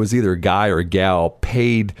 I think it was either a guy or a gal,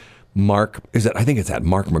 paid Mark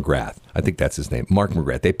McGrath. I think that's his name, Mark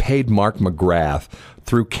McGrath. They paid Mark McGrath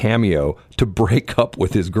through Cameo to break up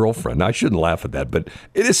with his girlfriend. Now, I shouldn't laugh at that, but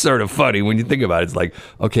it is sort of funny when you think about it. It's like,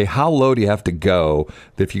 okay, how low do you have to go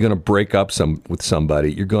that if you're going to break up with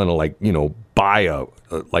somebody, you're going to buy a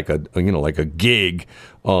gig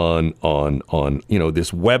on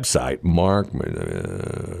this website, Mark.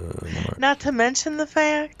 Not to mention the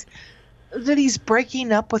fact that he's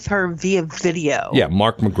breaking up with her via video. Yeah,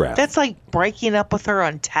 Mark McGrath. That's like breaking up with her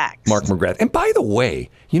on text. Mark McGrath. And by the way,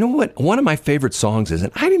 you know what? One of my favorite songs is,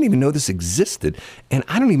 and I didn't even know this existed, and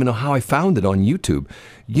I don't even know how I found it on YouTube.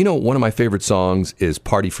 One of my favorite songs is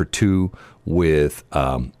Party for Two with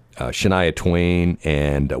Shania Twain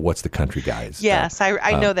and what's the country guys? Yes,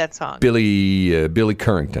 I know that song. Billy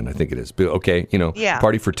Currington, I think it is. Okay, yeah.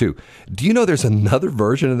 Party for Two. Do you know there's another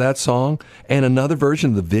version of that song and another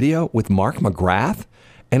version of the video with Mark McGrath?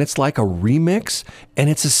 And it's like a remix, and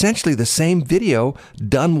it's essentially the same video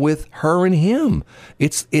done with her and him.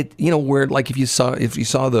 Where like if you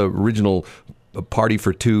saw the original Party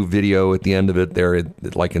for Two video at the end of it, they're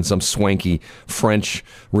like in some swanky French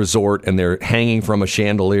resort and they're hanging from a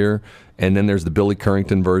chandelier, and then there's the Billy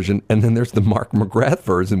Currington version, and then there's the Mark McGrath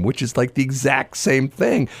version, which is like the exact same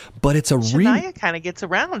thing, but it's a Shania kind of gets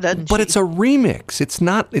around, doesn't she? But it's a remix. It's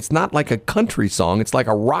not like a country song, it's like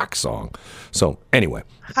a rock song. So anyway,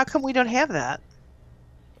 how come we don't have that?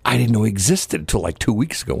 I didn't know it existed until like 2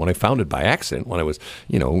 weeks ago when I found it by accident when I was,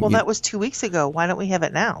 Well, that was 2 weeks ago. Why don't we have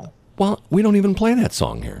it now? Well, we don't even play that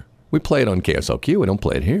song here. We play it on KSLQ. We don't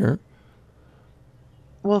play it here.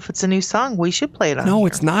 Well, if it's a new song, we should play it on No, here.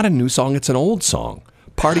 It's not a new song. It's an old song.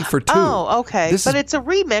 Party for Two. Oh, okay. But it's a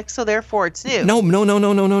remix, so therefore it's new. No.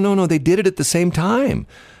 They did it at the same time.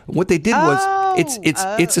 What they did was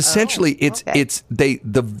it's essentially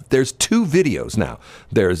there's two videos now.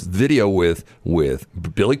 There's video with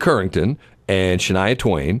Billy Currington and Shania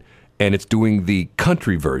Twain, and it's doing the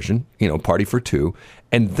country version, Party for Two.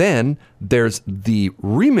 And then there's the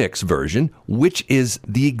remix version, which is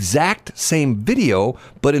the exact same video,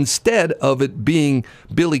 but instead of it being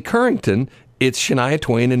Billy Currington, it's Shania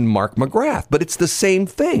Twain and Mark McGrath. But it's the same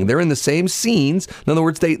thing. They're in the same scenes. In other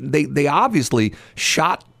words, they obviously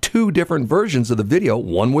shot two different versions of the video,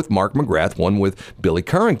 one with Mark McGrath, one with Billy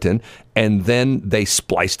Currington, and then they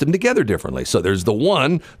spliced them together differently. So there's the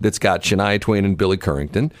one that's got Shania Twain and Billy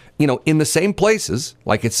Currington, in the same places,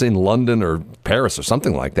 like it's in London or Paris or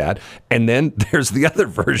something like that. And then there's the other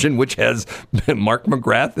version, which has Mark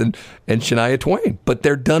McGrath and Shania Twain. But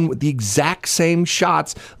they're done with the exact same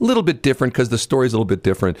shots, a little bit different because the story's a little bit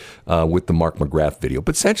different with the Mark McGrath video.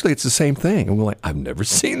 But essentially, it's the same thing. And we're like, I've never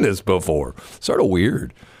seen this before. Sort of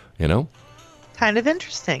weird. Kind of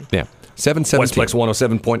interesting. Yeah. 717. Westplex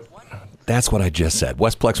 107. That's what I just said.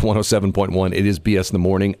 Westplex 107.1. It is BS in the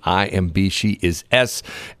morning. I am B. She is S.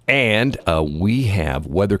 And we have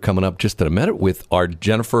weather coming up just in a minute with our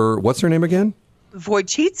Jennifer. What's her name again?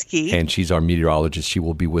 Wojcicki. And she's our meteorologist. She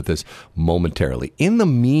will be with us momentarily. In the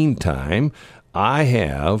meantime, I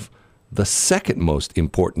have the second most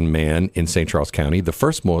important man in St. Charles County. The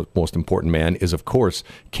first most important man is, of course,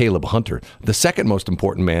 Caleb Hunter. The second most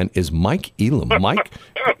important man is Mike Elam. Mike,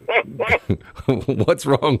 what's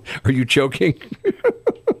wrong? Are you choking?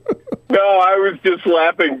 No, I was just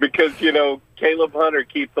laughing because, Caleb Hunter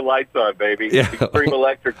keeps the lights on, baby. Yeah. Extreme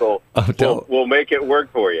Electrical will make it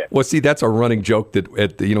work for you. Well, see, that's our running joke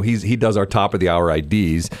that he does our top of the hour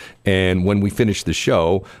IDs, and when we finish the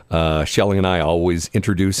show, Shelley and I always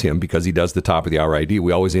introduce him because he does the top of the hour ID.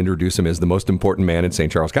 We always introduce him as the most important man in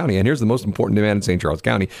St. Charles County, and here's the most important man in St. Charles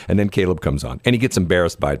County, and then Caleb comes on, and he gets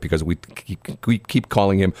embarrassed by it because we keep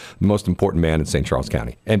calling him the most important man in St. Charles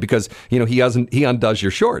County, and because he undoes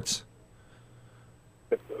your shorts.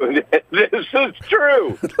 This is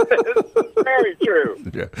true. This is very true.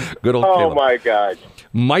 Yeah. Good old Oh, Caleb. my gosh.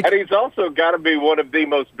 Mike. And he's also got to be one of the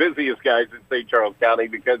most busiest guys in St. Charles County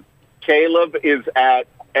because Caleb is at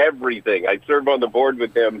everything. I serve on the board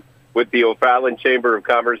with him with the O'Fallon Chamber of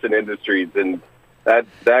Commerce and Industries, and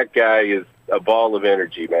that guy is a ball of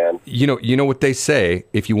energy, man. You know what they say,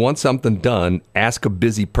 if you want something done, ask a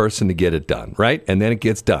busy person to get it done, right? And then it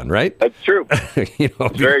gets done, right? That's true.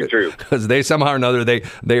 Very true. Because they somehow or another, they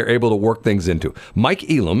are able to work things into.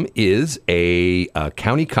 Mike Elam is a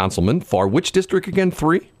county councilman for which district again?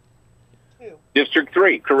 3? District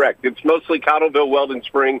 3, correct. It's mostly Cottleville, Weldon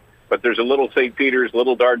Spring, but there's a little St. Peter's,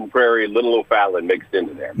 little Darden Prairie, little O'Fallon mixed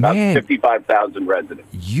into there. About 55,000 residents.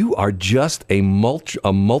 You are just a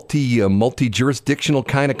multi-jurisdictional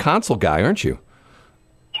kind of consul guy, aren't you?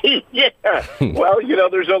 Yeah. Well,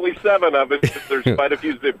 there's only 7 of us. There's quite a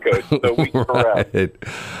few zip codes, so we can around.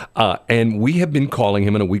 And we have been calling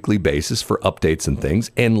him on a weekly basis for updates and things.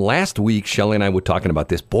 And last week, Shelley and I were talking about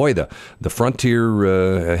this. Boy, the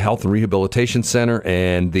Frontier Health and Rehabilitation Center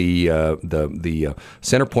and the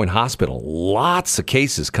Centerpoint Hospital, lots of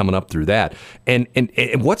cases coming up through that. And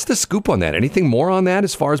what's the scoop on that? Anything more on that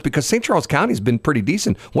as far as, because St. Charles County's been pretty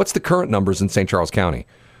decent. What's the current numbers in St. Charles County?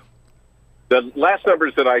 The last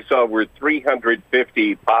numbers that I saw were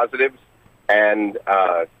 350 positives and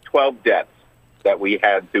 12 deaths that we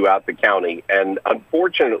had throughout the county. And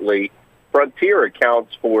unfortunately, Frontier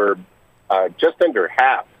accounts for just under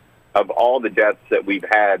half of all the deaths that we've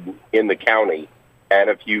had in the county. And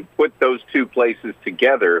if you put those two places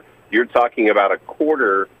together, you're talking about a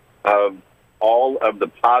quarter of all of the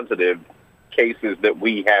positive cases that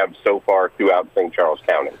we have so far throughout St. Charles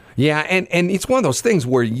County. Yeah, and it's one of those things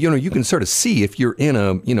where you can sort of see if you're in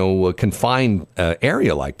a confined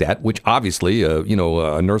area like that, which obviously a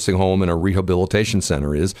nursing home and a rehabilitation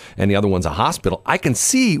center is, and the other one's a hospital. I can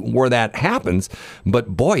see where that happens, but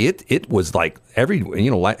boy, it was like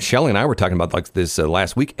Shelley and I were talking about like this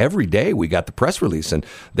last week. Every day we got the press release, and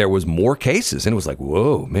there was more cases, and it was like,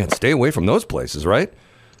 whoa, man, stay away from those places, right?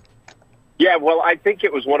 Yeah, well, I think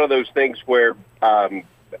it was one of those things where, and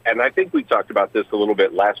I think we talked about this a little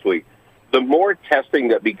bit last week, the more testing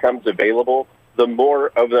that becomes available, the more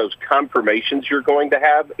of those confirmations you're going to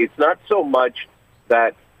have. It's not so much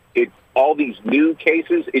that it's all these new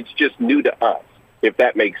cases, it's just new to us, if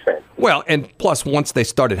that makes sense. Well, and plus, once they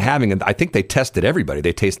started having it, I think they tested everybody.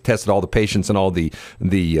 They tested all the patients and all the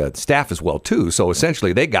staff as well, too. So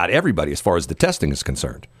essentially, they got everybody as far as the testing is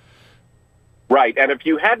concerned. Right, and if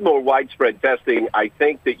you had more widespread testing, I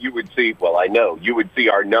think that you would see, well, I know, you would see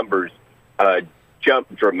our numbers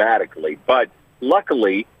jump dramatically. But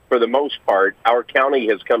luckily, for the most part, our county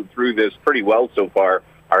has come through this pretty well so far.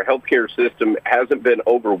 Our healthcare system hasn't been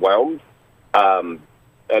overwhelmed, and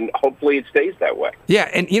hopefully it stays that way. Yeah,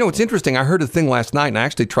 and it's interesting. I heard a thing last night, and I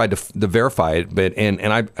actually tried to verify it, but and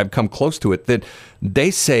I've come close to it, that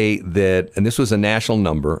they say that, and this was a national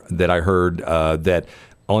number that I heard, that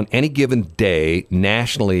on any given day,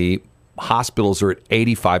 nationally, hospitals are at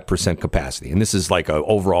 85% capacity. And this is like an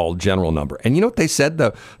overall general number. And you know what they said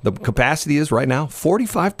the capacity is right now?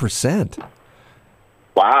 45%.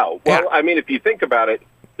 Wow. Well, I mean, if you think about it,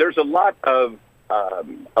 there's a lot of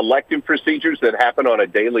elective procedures that happen on a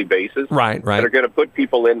daily basis. Right. That are going to put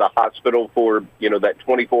people in the hospital for, that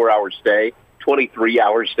 24-hour stay,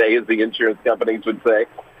 23-hour stay, as the insurance companies would say.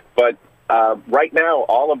 But right now,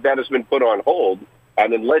 all of that has been put on hold.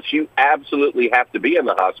 And unless you absolutely have to be in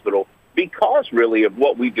the hospital, because really of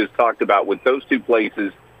what we just talked about with those two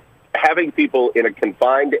places, having people in a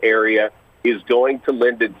confined area is going to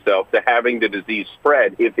lend itself to having the disease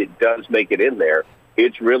spread. If it does make it in there,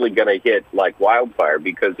 it's really going to hit like wildfire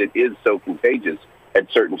because it is so contagious at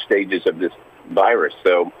certain stages of this virus.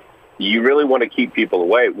 So you really want to keep people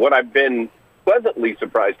away. What I've been pleasantly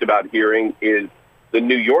surprised about hearing is the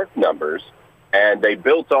New York numbers. And they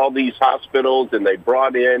built all these hospitals, and they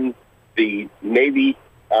brought in the Navy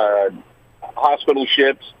hospital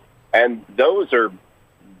ships, and those are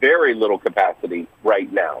very little capacity right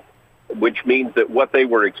now, which means that what they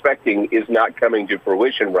were expecting is not coming to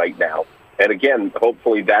fruition right now. And again,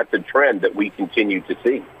 hopefully that's a trend that we continue to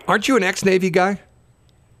see. Aren't you an ex-Navy guy?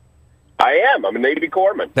 I am. I'm a Navy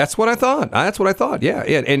corpsman. That's what I thought. Yeah.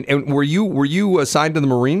 And were you assigned to the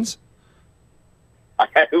Marines? I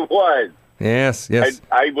was. Yes.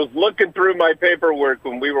 I was looking through my paperwork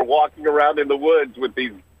when we were walking around in the woods with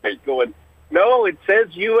these guys going, no, it says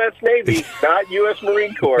U.S. Navy, not U.S.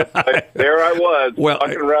 Marine Corps. But there I was,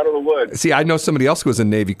 walking around in the woods. See, I know somebody else who was a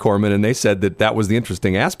Navy corpsman, and they said that was the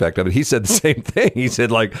interesting aspect of it. He said the same thing. He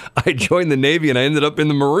said, like, I joined the Navy and I ended up in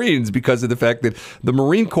the Marines because of the fact that the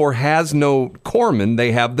Marine Corps has no corpsmen.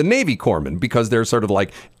 They have the Navy corpsmen because they're sort of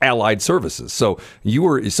like allied services. So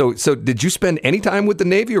so did you spend any time with the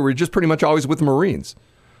Navy, or were you just pretty much always with the Marines?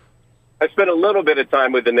 I spent a little bit of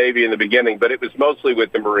time with the Navy in the beginning, but it was mostly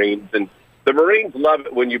with the Marines. And the Marines love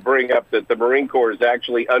it when you bring up that the Marine Corps is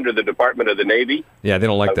actually under the Department of the Navy. Yeah, they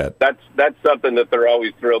don't like that. That's something that they're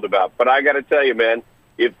always thrilled about. But I got to tell you, man,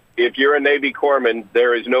 if you're a Navy corpsman,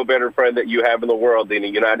 there is no better friend that you have in the world than a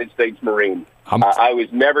United States Marine. I was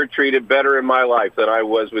never treated better in my life than I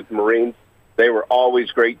was with the Marines. They were always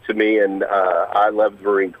great to me, and I loved the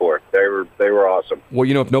Marine Corps. They were awesome. Well,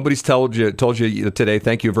 if nobody's told you today,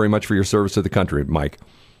 thank you very much for your service to the country, Mike.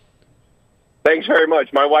 Thanks very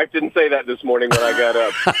much. My wife didn't say that this morning when I got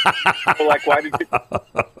up. I'm like, why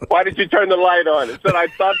did you turn the light on? It said I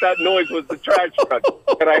thought that noise was the trash truck,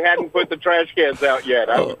 and I hadn't put the trash cans out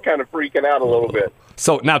yet. I was kind of freaking out a little bit.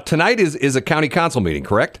 So now tonight is a county council meeting,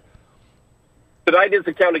 correct? Tonight is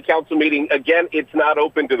a county council meeting. Again, it's not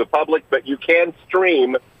open to the public, but you can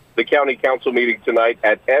stream the county council meeting tonight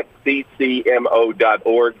at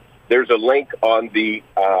sccmo.org. There's a link on the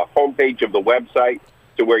homepage of the website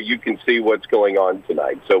to where you can see what's going on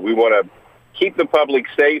tonight. So we want to keep the public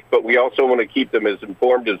safe, but we also want to keep them as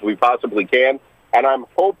informed as we possibly can. And I'm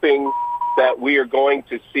hoping that we are going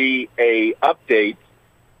to see a update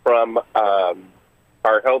from our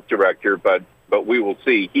health director, but we will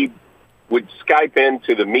see. He would Skype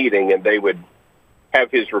into the meeting, and they would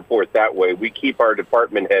have his report that way. We keep our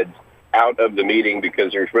department heads out of the meeting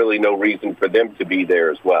because there's really no reason for them to be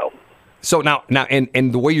there as well. So now,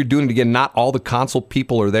 and the way you're doing it again, not all the council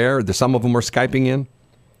people are there. Some of them are Skyping in?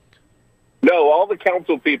 No, all the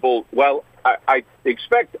council people, well, I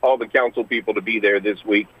expect all the council people to be there this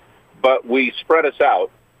week, but we spread us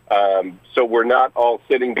out, so we're not all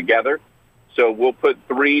sitting together. So we'll put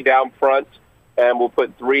 3 down front, and we'll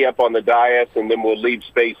put 3 up on the dais, and then we'll leave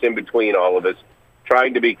space in between all of us,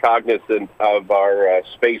 trying to be cognizant of our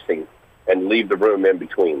spacing and leave the room in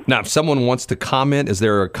between. Now, if someone wants to comment, is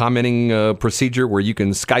there a commenting procedure where you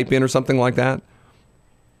can Skype in or something like that?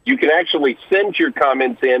 You can actually send your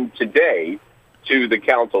comments in today to the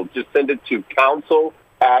council. Just send it to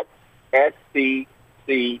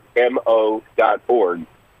council@sccmo.org,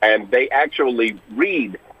 and they actually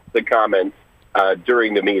read the comments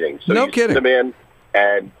during the meeting. So no you kidding. Send them in,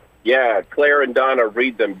 and yeah, Claire and Donna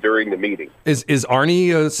read them during the meeting. Is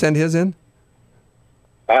Arnie send his in?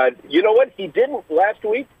 You know what? He didn't last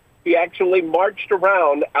week. He actually marched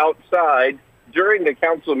around outside during the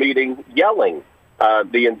council meeting yelling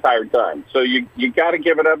the entire time. So you got to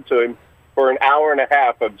give it up to him for an hour and a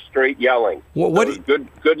half of straight yelling.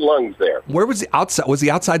 Good lungs there. Where was he outside? Was he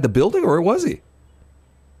outside the building, or where was he?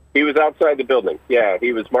 He was outside the building. Yeah,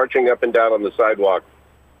 he was marching up and down on the sidewalk,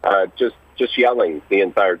 just yelling the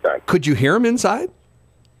entire time. Could you hear him inside?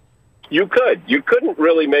 You could. You couldn't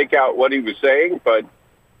really make out what he was saying, but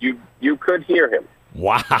you could hear him.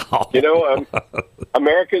 Wow.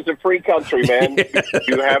 America's a free country, man. Yes.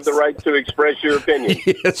 You have the right to express your opinion.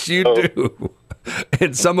 Yes, you do.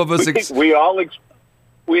 And some of us...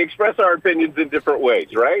 We express our opinions in different ways,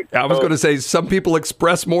 right? I was going to say, some people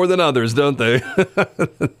express more than others, don't they?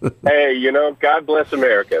 Hey, God bless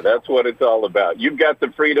America. That's what it's all about. You've got the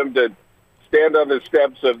freedom to stand on the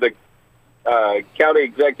steps of the county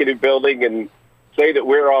executive building and say that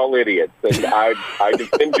we're all idiots, and I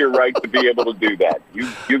defend your right to be able to do that.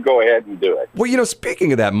 You go ahead and do it. Well,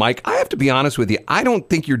 speaking of that, Mike, I have to be honest with you. I don't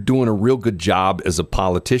think you're doing a real good job as a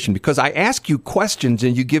politician because I ask you questions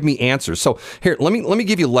and you give me answers. So here, let me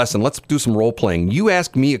give you a lesson. Let's do some role playing. You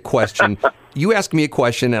ask me a question,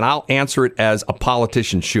 and I'll answer it as a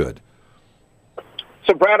politician should.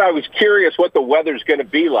 So, Brad, I was curious what the weather's going to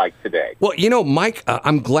be like today. Well, Mike,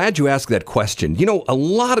 I'm glad you asked that question. A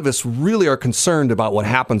lot of us really are concerned about what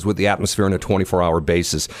happens with the atmosphere on a 24-hour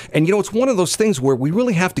basis. And, it's one of those things where we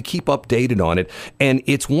really have to keep updated on it. And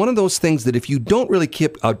it's one of those things that if you don't really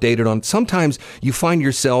keep updated on, sometimes you find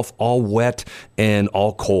yourself all wet and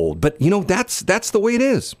all cold. But, that's the way it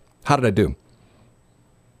is. How did I do?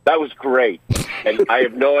 That was great. And I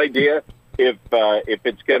have no idea if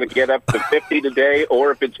it's going to get up to 50 today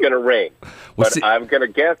or if it's going to rain. But I'm going to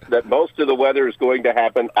guess that most of the weather is going to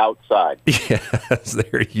happen outside. Yes,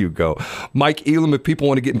 there you go. Mike Elam, if people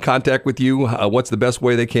want to get in contact with you, what's the best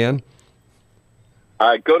way they can?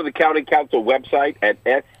 Go to the County Council website at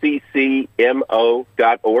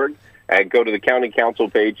sccmo.org and go to the County Council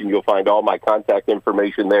page, and you'll find all my contact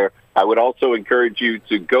information there. I would also encourage you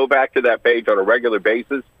to go back to that page on a regular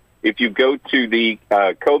basis. If you go to the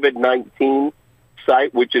COVID-19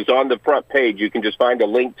 site, which is on the front page, you can just find a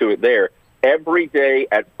link to it there. Every day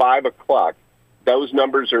at 5 o'clock, those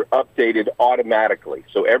numbers are updated automatically.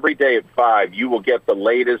 So every day at 5, you will get the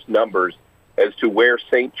latest numbers as to where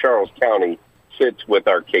St. Charles County sits with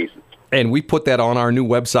our cases. And we put that on our new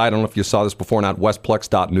website. I don't know if you saw this before or not,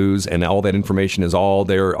 westplex.news, and all that information is all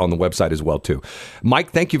there on the website as well, too.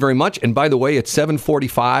 Mike, thank you very much. And by the way, it's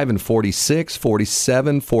 7:45 and 46,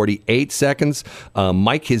 47, 48 seconds.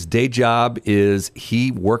 Mike, his day job is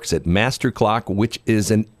he works at Master Clock, which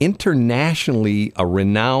is an internationally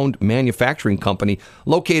renowned manufacturing company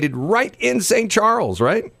located right in St. Charles,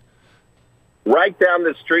 right? Right down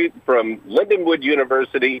the street from Lindenwood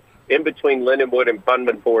University, in between Lindenwood and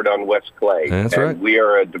Bunman-Ford on West Clay. That's right. We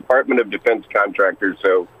are a Department of Defense contractor,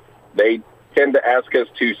 so they tend to ask us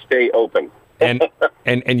to stay open.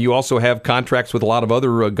 and you also have contracts with a lot of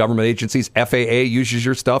other government agencies. FAA uses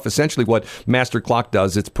your stuff. Essentially what Master Clock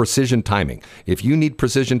does, it's precision timing. If you need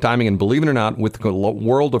precision timing, and believe it or not, with the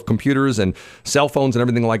world of computers and cell phones and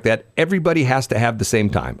everything like that, everybody has to have the same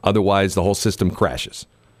time. Otherwise, the whole system crashes.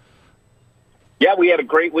 Yeah, we had a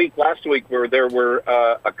great week last week where there were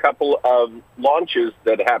a couple of launches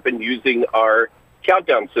that happened using our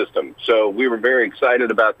countdown system. So we were very excited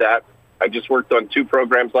about that. I just worked on 2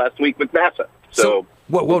 programs last week with NASA. So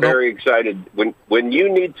we're very excited. When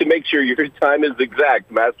you need to make sure your time is exact,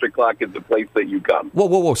 Master Clock is the place that you come.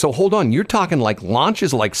 Whoa. So hold on. You're talking like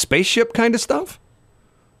launches, like spaceship kind of stuff?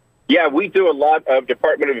 Yeah, we do a lot of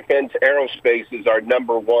Department of Defense. Aerospace is our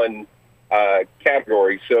number one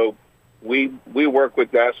category. So we work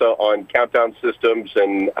with NASA on countdown systems,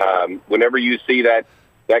 and whenever you see that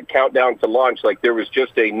countdown to launch, like there was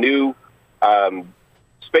just a new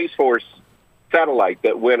Space Force satellite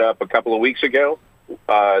that went up a couple of weeks ago.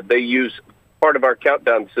 They use part of our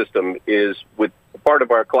countdown system part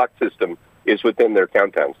of our clock system is within their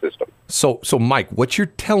countdown system. So Mike, what you're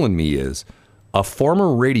telling me is a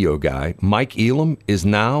former radio guy, Mike Elam, is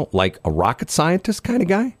now like a rocket scientist kind of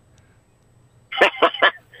guy?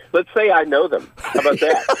 Let's say I know them. How about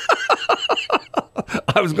that?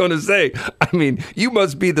 I was going to say, I mean, you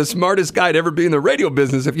must be the smartest guy to ever be in the radio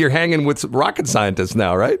business if you're hanging with rocket scientists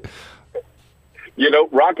now, right? You know,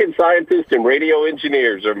 rocket scientists and radio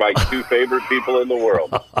engineers are my 2 favorite people in the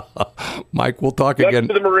world. Mike, we'll talk again.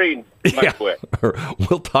 To the Marines.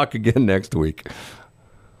 We'll talk again next week.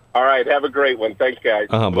 All right. Have a great one. Thanks, guys.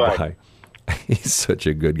 Bye-bye. He's such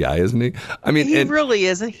a good guy, isn't he? I mean, he really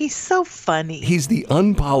is, and he's so funny. He's the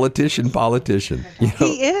unpolitician politician. You know,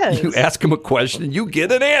 he is. You ask him a question, you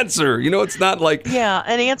get an answer. You know, it's not like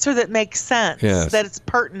an answer that makes sense. Yes. That it's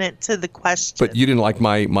pertinent to the question. But you didn't like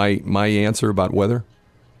my answer about weather?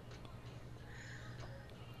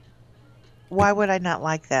 Why would I not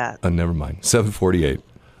like that? Never mind. 7:48.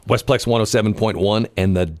 Westplex 107.1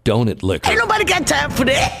 and the Donut Liquor. Ain't nobody got time for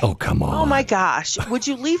that. Oh, come on. Oh, my gosh. Would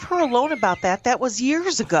you leave her alone about that? That was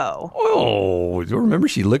years ago. Oh, remember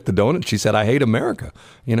she licked the donut? She said, "I hate America."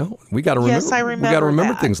 You know, we got to remember. Yes, I remember. We got to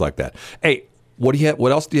remember things like that. Hey,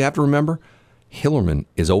 what else do you have to remember? Hillerman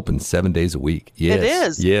is open 7 days a week. Yes. It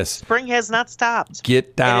is. Yes. Spring has not stopped.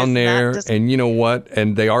 Get down there, and you know what?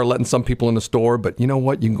 And they are letting some people in the store, but you know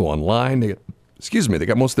what? You can go online. They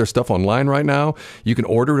got most of their stuff online right now. You can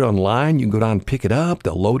order it online. You can go down and pick it up.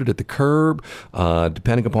 They'll load it at the curb.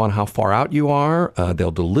 Depending upon how far out you are, they'll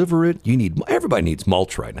deliver it. Everybody needs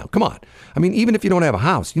mulch right now. Come on. I mean, even if you don't have a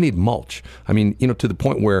house, you need mulch. I mean, you know, to the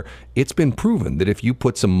point where it's been proven that if you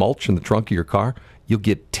put some mulch in the trunk of your car, you'll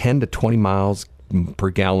get 10 to 20 miles per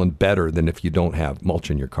gallon better than if you don't have mulch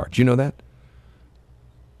in your car. Do you know that?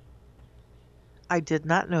 I did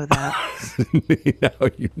not know that. Now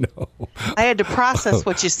you know. I had to process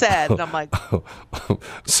what you said, and I'm like...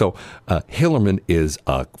 So Hillerman is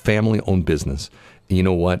a family-owned business. You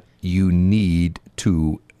know what? You need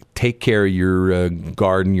to take care of your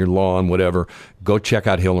garden, your lawn, whatever. Go check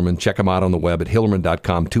out Hillerman. Check them out on the web at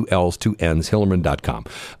hillerman.com. 2 L's, 2 N's, hillerman.com.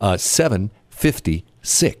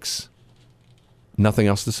 7:56. Nothing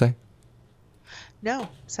else to say? No,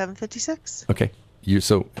 7:56. Okay.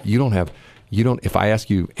 If I ask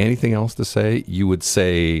you anything else to say, you would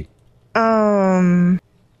say... You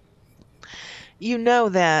know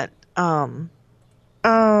that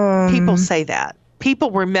People say that.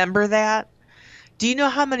 People remember that. Do you know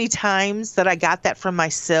how many times that I got that from my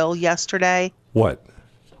sill yesterday? What?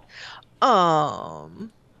 That.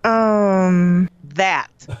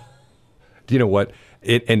 Do you know what?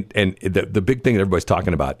 The big thing that everybody's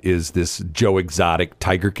talking about is this Joe Exotic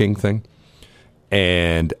Tiger King thing.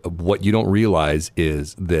 And what you don't realize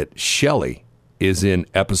is that Shelley is in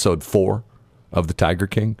episode 4 of The Tiger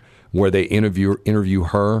King, where they interview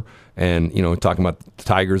her and, talking about the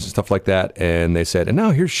tigers and stuff like that. And they said, and now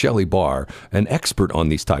here's Shelley Barr, an expert on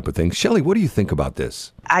these type of things. Shelley, what do you think about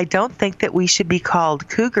this? I don't think that we should be called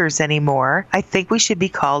cougars anymore. I think we should be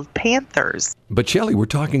called panthers. But Shelley, we're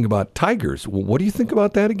talking about tigers. What do you think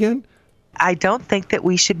about that again? I don't think that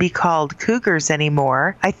we should be called cougars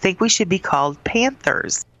anymore. I think we should be called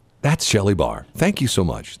panthers. That's Shelley Barr. Thank you so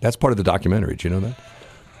much. That's part of the documentary. Did you know that?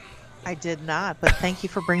 I did not, but thank you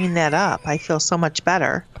for bringing that up. I feel so much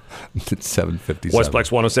better. It's 7:57. Westplex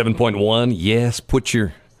 107.1. Yes,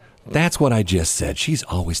 that's what I just said. She's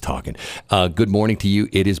always talking. Good morning to you.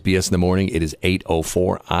 It is BS in the Morning. It is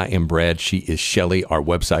 8:04. I am Brad. She is Shelley. Our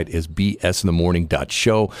website is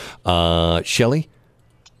bsinthemorning.show. Shelley,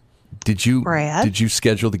 did you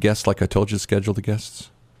schedule the guests like I told you to schedule the guests?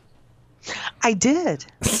 I did.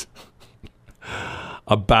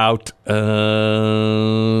 About,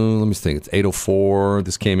 let me think, it's 8:04.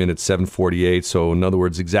 This came in at 7:48. So in other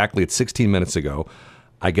words, exactly at 16 minutes ago,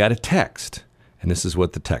 I got a text. And this is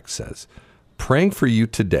what the text says. Praying for you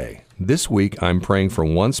today. This week, I'm praying for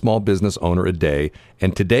one small business owner a day.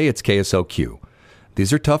 And today it's KSLQ.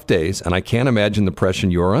 These are tough days, and I can't imagine the pressure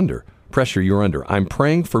you're under. I'm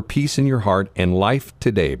praying for peace in your heart and life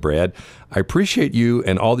today, Brad. I appreciate you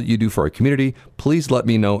and all that you do for our community. Please let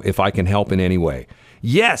me know if I can help in any way.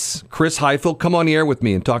 Yes, Chris Heifel, come on the air with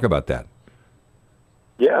me and talk about that.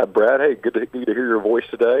 Yeah, Brad, hey, good to hear your voice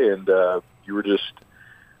today. And you were just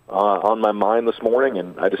on my mind this morning,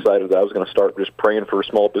 and I decided that I was going to start just praying for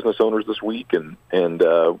small business owners this week. And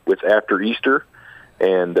it's after Easter,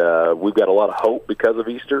 and we've got a lot of hope because of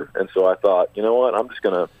Easter. And so I thought, you know what, I'm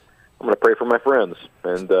going to pray for my friends.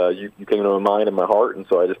 And you came to my mind and my heart, and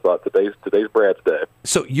so I just thought today's Brad's day.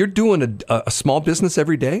 So you're doing a small business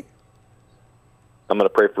every day? I'm going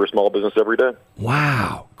to pray for a small business every day.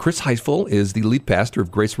 Wow. Chris Heifel is the lead pastor of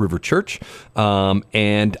Grace River Church.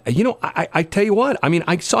 And, I tell you what,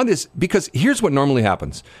 I saw this because here's what normally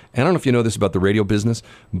happens. And I don't know if you know this about the radio business,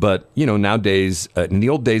 but, nowadays, in the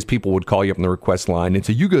old days, people would call you up on the request line and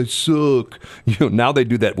say, you guys suck. Now they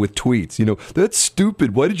do that with tweets. That's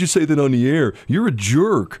stupid. Why did you say that on the air? You're a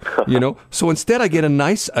jerk. So instead I got a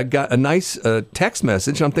nice text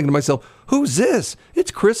message. And I'm thinking to myself, who's this? It's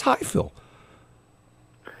Chris Heifel.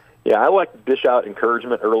 Yeah, I like to dish out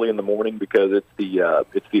encouragement early in the morning because it's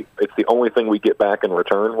the only thing we get back in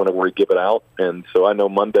return whenever we give it out. And so I know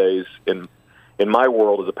Mondays in my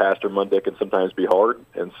world as a pastor, Monday can sometimes be hard,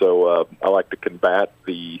 and so I like to combat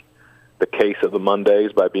the case of the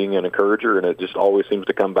Mondays by being an encourager, and it just always seems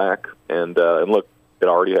to come back. And look, it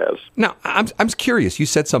already has. Now, I'm curious. You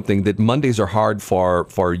said something that Mondays are hard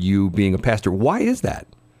for you being a pastor. Why is that?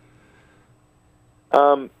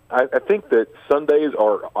 I think that Sundays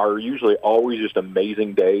are usually always just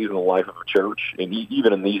amazing days in the life of a church, and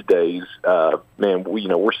even in these days,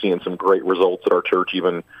 we're seeing some great results at our church,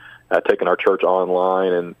 even taking our church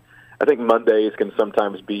online. And I think Mondays can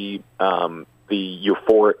sometimes be the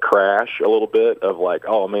euphoric crash a little bit of like,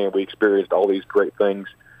 oh man, we experienced all these great things,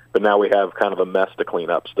 but now we have kind of a mess to clean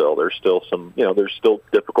up. Still, there's still some, there's still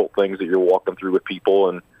difficult things that you're walking through with people,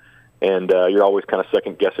 and you're always kind of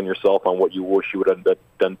second-guessing yourself on what you wish you would have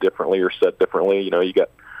done differently or said differently. You got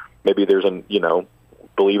maybe there's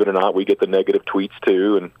believe it or not, we get the negative tweets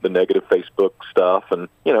too and the negative Facebook stuff. And,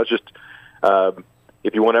 it's just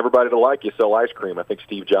if you want everybody to like you, sell ice cream. I think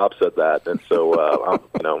Steve Jobs said that. And so,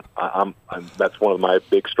 I'm that's one of my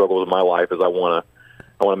big struggles in my life is I want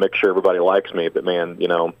to make sure everybody likes me. But, man,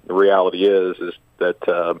 the reality is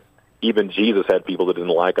that even Jesus had people that didn't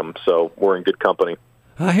like him. So we're in good company.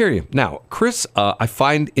 I hear you. Now, Chris, I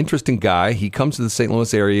find interesting guy. He comes to the St.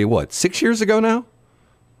 Louis area, 6 years ago now?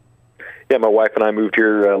 Yeah, my wife and I moved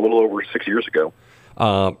here a little over 6 years ago.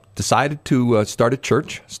 Decided to start a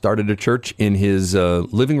church. Started a church in his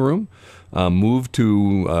living room. Moved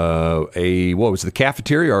to the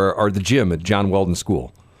cafeteria or the gym at John Weldon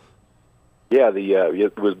School? Yeah,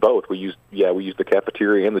 it was both. We used the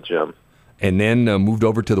cafeteria and the gym. And then moved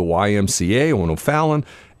over to the YMCA on O'Fallon.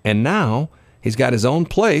 And now he's got his own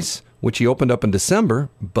place, which he opened up in December,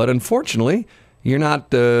 but unfortunately, you're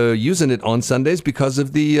not using it on Sundays because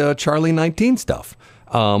of the Charlie 19 stuff.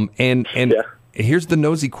 And here's the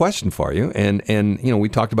nosy question for you, and we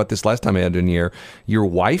talked about this last time I had it in the air. Your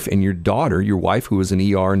wife and your daughter, your wife who was an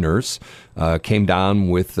ER nurse, came down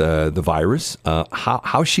with the virus.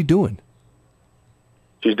 How's she doing?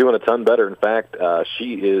 She's doing a ton better. In fact,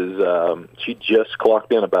 she just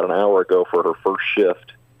clocked in about an hour ago for her first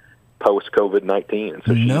shift post COVID-19, and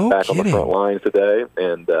so she's back on the front lines today,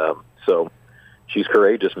 and so she's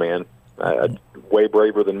courageous, man. Way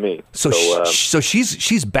braver than me. So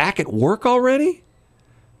she's back at work already?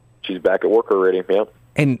 She's back at work already, yeah.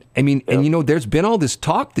 And I mean, and there's been all this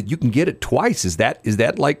talk that you can get it twice. Is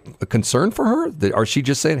that like a concern for her? Or is she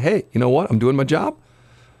just saying, hey, you know what, I'm doing my job?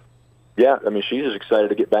 Yeah, I mean, she's just excited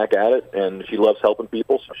to get back at it, and she loves helping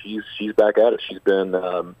people, so she's back at it. She's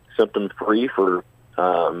been symptom-free for 3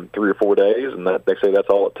 or 4 days, and they say that's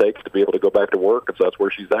all it takes to be able to go back to work, and so that's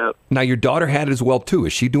where she's at. Now, your daughter had it as well, too.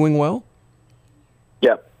 Is she doing well?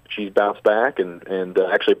 Yeah, she's bounced back, and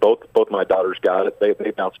actually both my daughters got it. They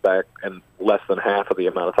bounced back in less than half of the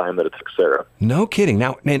amount of time that it took Sarah. No kidding.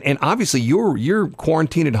 Now, and obviously you're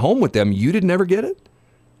quarantined at home with them. You did never get it?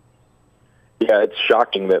 Yeah, it's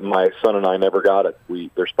shocking that my son and I never got it.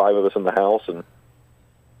 There's 5 of us in the house, and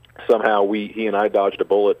somehow he and I dodged a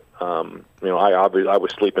bullet. I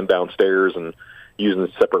was sleeping downstairs and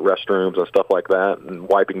using separate restrooms and stuff like that, and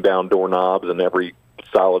wiping down doorknobs and every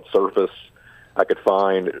solid surface I could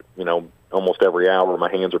find, almost every hour.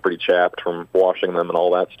 My hands are pretty chapped from washing them and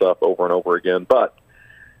all that stuff over and over again. But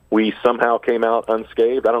we somehow came out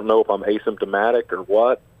unscathed. I don't know if I'm asymptomatic or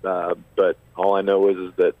what, but all I know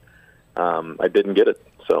is that I didn't get it.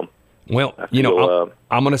 So, well,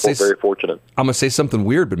 I'm going to say very fortunate. I'm going to say something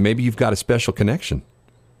weird, but maybe you've got a special connection.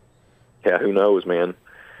 Yeah, who knows, man?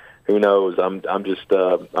 Who knows? I'm just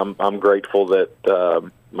I'm grateful that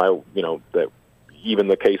that even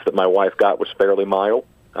the case that my wife got was fairly mild.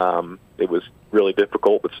 It was really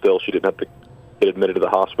difficult, but still, she didn't have to get admitted to the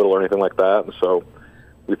hospital or anything like that, and so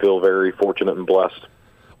we feel very fortunate and blessed.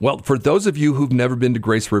 Well, for those of you who've never been to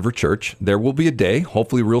Grace River Church, there will be a day,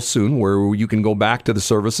 hopefully real soon, where you can go back to the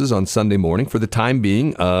services on Sunday morning. For the time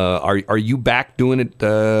being, are you back doing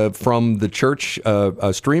it from the church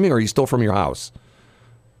streaming, or are you still from your house?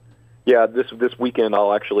 Yeah, this weekend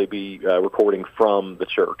I'll actually be recording from the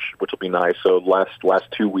church, which will be nice. So last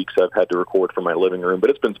 2 weeks I've had to record from my living room, but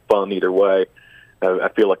it's been fun either way. I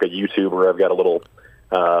feel like a YouTuber. I've got a little,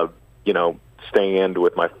 stand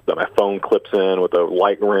with my phone clips in with a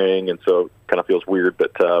light ring, and so it kind of feels weird.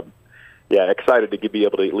 But excited to be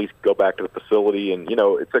able to at least go back to the facility, and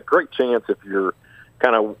it's a great chance if you're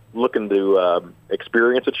kind of looking to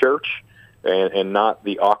experience a church. And not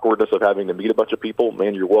the awkwardness of having to meet a bunch of people.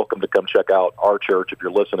 Man, you're welcome to come check out our church if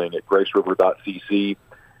you're listening at graceriver.cc.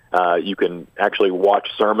 You can actually watch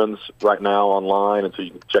sermons right now online, and so you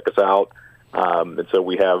can check us out. And so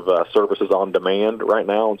we have services on demand right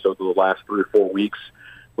now, and so for the last 3 or 4 weeks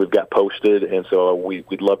we've got posted, and so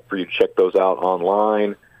we'd love for you to check those out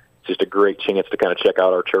online. It's just a great chance to kind of check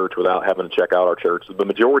out our church without having to check out our church. The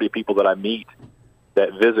majority of people that I meet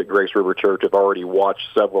that visit Grace River Church have already watched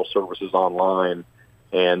several services online,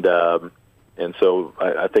 and so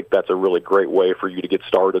I think that's a really great way for you to get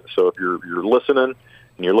started. So if you're listening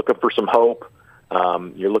and you're looking for some hope,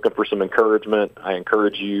 you're looking for some encouragement, I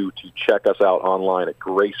encourage you to check us out online at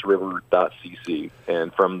graceriver.cc,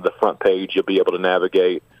 and from the front page you'll be able to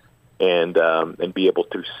navigate and be able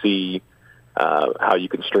to see how you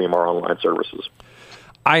can stream our online services.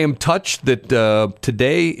 I am touched that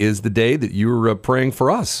today is the day that you're praying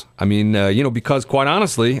for us. I mean, because quite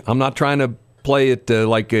honestly, I'm not trying to play it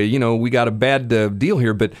we got a bad deal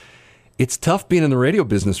here, but it's tough being in the radio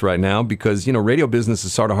business right now because, radio business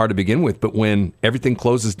is sort of hard to begin with. But when everything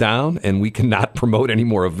closes down and we cannot promote any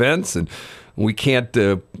more events and we can't,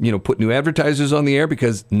 put new advertisers on the air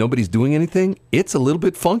because nobody's doing anything, it's a little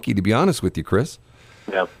bit funky, to be honest with you, Chris.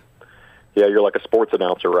 Yeah. Yeah, you're like a sports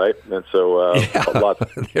announcer, right? And so what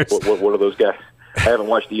are those guys? I haven't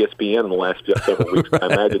watched ESPN in the last several weeks. I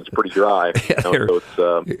imagine it's pretty dry.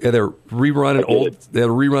 They're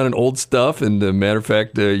rerunning old stuff, and matter of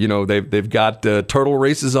fact, they've got turtle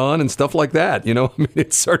races on and stuff like that. I mean,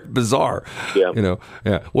 it's sort of bizarre. Yeah.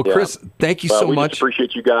 Well, Chris, thank you so much. We just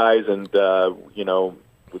appreciate you guys, and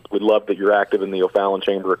we love that you're active in the O'Fallon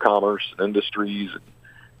Chamber of Commerce and Industries.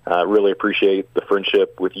 Really appreciate the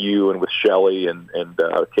friendship with you and with Shelley and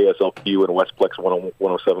KSLQ and Westplex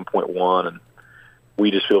 107.1, and we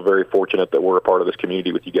just feel very fortunate that we're a part of this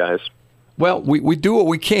community with you guys. Well, we do what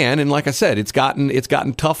we can, and like I said, it's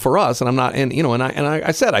gotten tough for us. And I'm not, and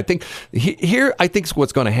I said, I think here, I think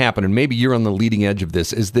what's going to happen, and maybe you're on the leading edge of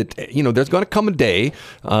this, is that there's going to come a day,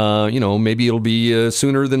 maybe it'll be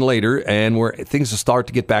sooner than later, and where things will start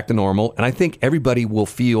to get back to normal, and I think everybody will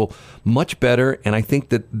feel much better, and I think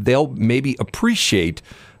that they'll maybe appreciate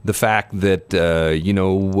the fact that,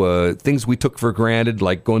 things we took for granted,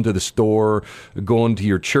 like going to the store, going to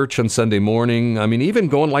your church on Sunday morning. I mean, even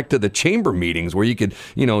going like to the chamber meetings where you could,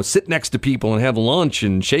 sit next to people and have lunch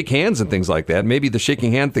and shake hands and things like that. Maybe the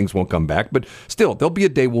shaking hand things won't come back, but still, there'll be a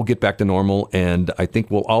day we'll get back to normal, and I think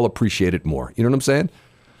we'll all appreciate it more. You know what I'm saying?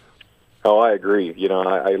 Oh, I agree.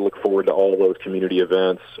 I look forward to all those community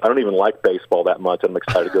events. I don't even like baseball that much. I'm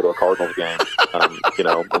excited to go to a Cardinals game,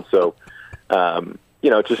 and so...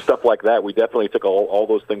 just stuff like that. We definitely took all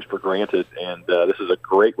those things for granted, and this is a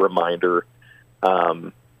great reminder.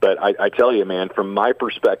 But I tell you, man, from my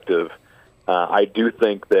perspective, I do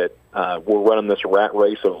think that we're running this rat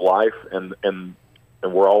race of life, and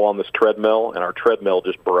we're all on this treadmill, and our treadmill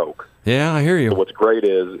just broke. Yeah, I hear you. So what's great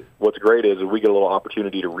is we get a little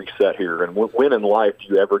opportunity to reset here. And when in life do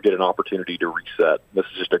you ever get an opportunity to reset? This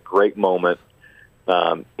is just a great moment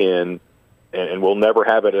and we'll never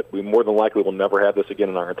have it. We more than likely will never have this again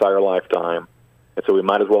in our entire lifetime, and so we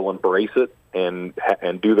might as well embrace it and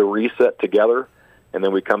do the reset together, and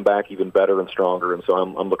then we come back even better and stronger. And so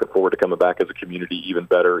I'm looking forward to coming back as a community even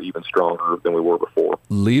better, even stronger than we were before.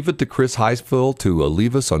 Leave it to Chris Heisfield to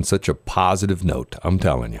leave us on such a positive note. I'm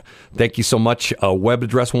telling you. Thank you so much. Web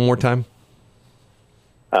address one more time.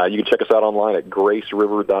 You can check us out online at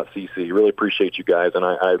graceriver.cc. Really appreciate you guys, and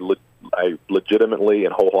I legitimately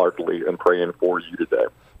and wholeheartedly am praying for you today.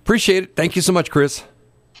 Appreciate it. Thank you so much, Chris.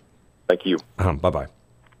 Thank you. Bye-bye.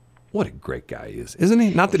 What a great guy he is, isn't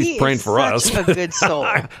he? Not that he's praying for us. He's a good soul.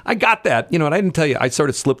 I got that. And I didn't tell you. I sort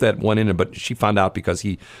of slipped that one in, but she found out because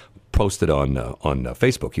he posted on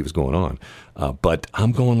Facebook he was going on. But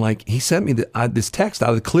I'm going like, he sent me this text out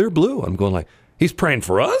of the clear blue. I'm going like, he's praying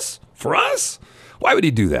for us? For us? Why would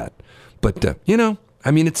he do that? But,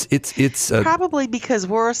 it's probably because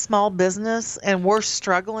we're a small business and we're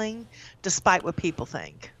struggling despite what people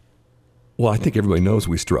think. Well, I think everybody knows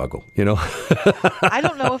we struggle, I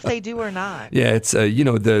don't know if they do or not. Yeah, it's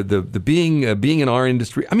the being in our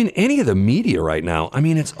industry. I mean, any of the media right now. I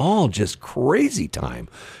mean, it's all just crazy time.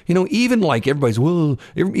 Even like everybody's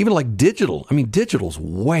even like digital. I mean, digital's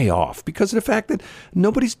way off because of the fact that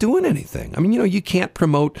nobody's doing anything. I mean, you can't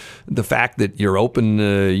promote the fact that you're open,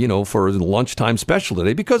 for a lunchtime special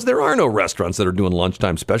today because there are no restaurants that are doing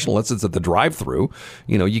lunchtime special unless it's at the drive-through.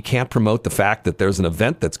 You can't promote the fact that there's an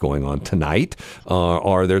event that's going on tonight,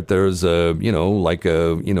 or there's a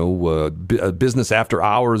business after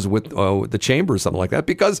hours with the chamber or something like that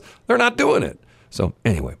because they're not doing it. So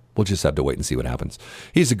anyway, we'll just have to wait and see what happens.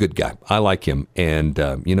 He's a good guy. I like him. And,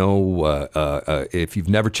 if you've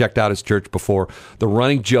never checked out his church before, the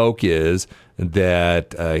running joke is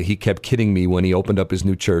that he kept kidding me when he opened up his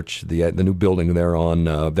new church, the new building there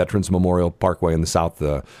on Veterans Memorial Parkway in the south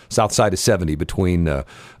side of 70 between,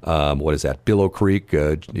 Billow Creek,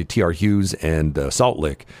 T.R. Hughes, and Salt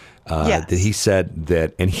Lick. Yes. That he said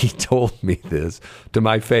that, and he told me this to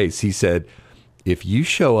my face. He said, if you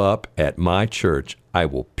show up at my church, I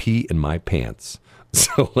will pee in my pants.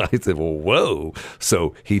 So I said, well, whoa.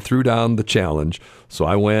 So he threw down the challenge. So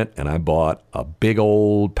I went and I bought a big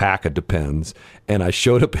old pack of Depends, and I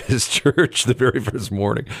showed up at his church the very first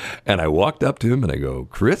morning. And I walked up to him and I go,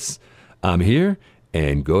 Chris, I'm here,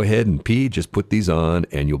 and go ahead and pee. Just put these on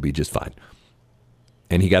and you'll be just fine.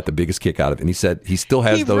 And he got the biggest kick out of it. And he said he still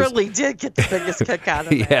has those. He really did get the biggest kick out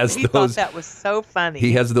of it. He thought that was so funny.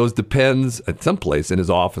 He has those Depends at some place in his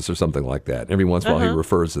office or something like that. Every once in a while he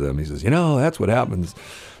refers to them. He says, that's what happens.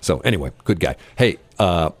 So anyway, good guy. Hey,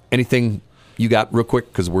 anything you got real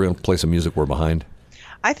quick? Because we're going to play some music. We're behind.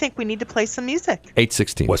 I think we need to play some music.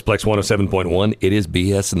 816 Westplex 107.1. It is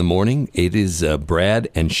BS in the morning. It is Brad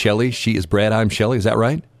and Shelley. She is Brad. I'm Shelley. Is that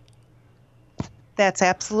right? That's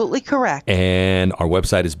absolutely correct. And our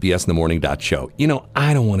website is bsinthemorning.show.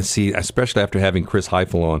 I don't want to see, especially after having Chris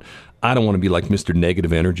Heifel on, I don't want to be like Mr.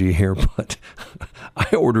 Negative Energy here, but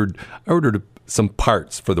I ordered some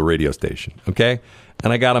parts for the radio station, okay?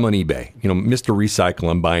 And I got them on eBay. Mr.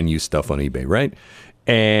 Recycle, I'm buying used stuff on eBay, right?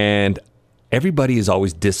 And everybody is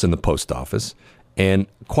always dissing the post office. And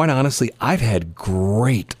quite honestly, I've had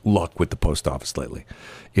great luck with the post office lately.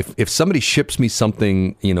 If somebody ships me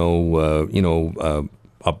something, a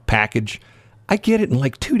package, I get it in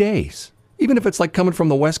like 2 days. Even if it's like coming from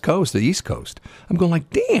the West Coast, the East Coast, I'm going like,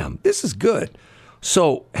 damn, this is good.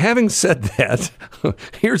 So having said that,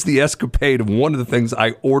 here's the escapade of one of the things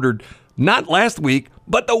I ordered not last week,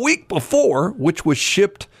 but the week before, which was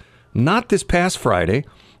shipped not this past Friday,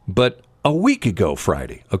 but a week ago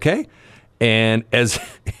Friday, okay? And as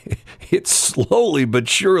it slowly but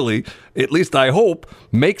surely, at least I hope,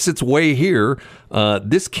 makes its way here,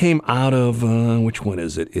 this came out of, which one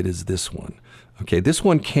is it? It is this one. Okay, this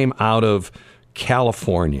one came out of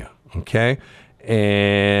California, okay?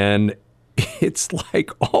 And it's like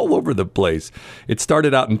all over the place. It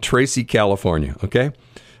started out in Tracy, California, okay?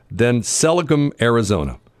 Then Seligam,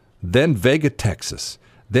 Arizona. Then Vega, Texas.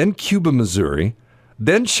 Then Cuba, Missouri.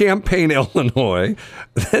 Then Champaign, Illinois,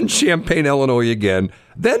 then Champaign, Illinois again,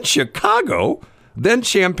 then Chicago, then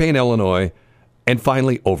Champaign, Illinois, and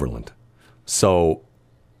finally Overland. So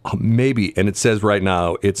maybe, and it says right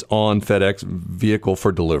now it's on FedEx vehicle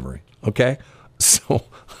for delivery, okay? So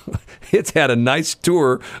it's had a nice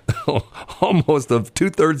tour almost of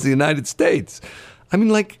 2/3 of the United States. I mean,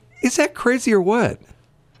 like, is that crazy or what?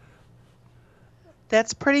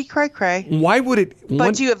 That's pretty cray-cray. Why would it?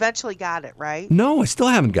 But you eventually got it, right? No, I still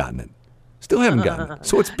haven't gotten it. Still haven't gotten it.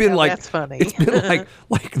 So it's been like, that's funny. It's been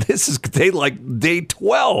like this is day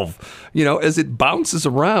 12, as it bounces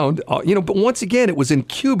around, but once again, it was in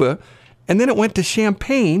Cuba, and then it went to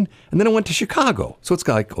Champaign, and then it went to Chicago. So it's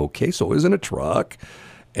like, okay, so it was in a truck,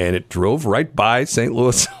 and it drove right by St.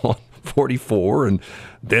 Louis on 44, and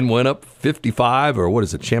then went up 55, or what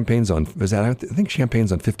is it? I think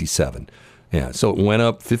Champaign's on 57. Yeah, so it went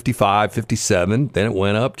up 55, 57, then it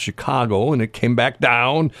went up Chicago, and it came back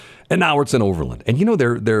down, and now it's in Overland. And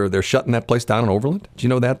they're shutting that place down in Overland? Do you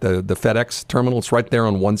know that? The FedEx terminal, it's right there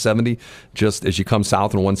on 170, just as you come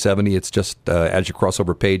south on 170. It's just as you cross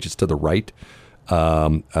over Page, it's to the right,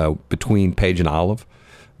 between Page and Olive.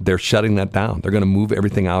 They're shutting that down. They're going to move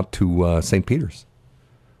everything out to St. Peter's.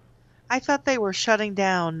 I thought they were shutting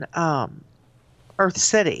down Earth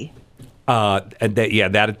City.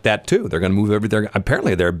 That too. They're going to move everything.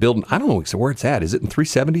 Apparently, they're building. I don't know where it's at. Is it in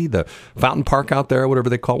 370? The Fountain Park out there, whatever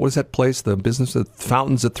they call it. What is that place? The business of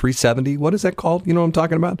fountains at 370. What is that called? You know what I'm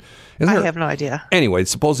talking about? I have no idea. Anyway,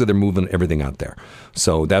 supposedly they're moving everything out there.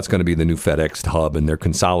 So that's going to be the new FedEx hub, and they're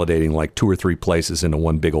consolidating like 2 or 3 places into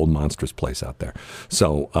one big old monstrous place out there.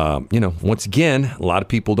 So once again, a lot of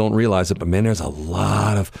people don't realize it, but man, there's a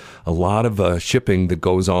lot of shipping that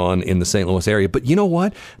goes on in the St. Louis area. But you know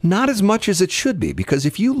what? Not as much as it should be, because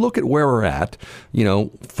if you look at where we're at,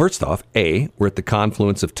 first off, we're at the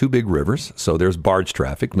confluence of 2 big rivers. So there's barge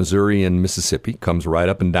traffic. Missouri and Mississippi comes right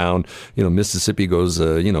up and down. Mississippi goes,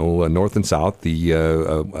 north and south.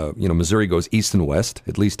 Missouri goes east and west.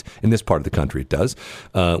 At least in this part of the country, it does.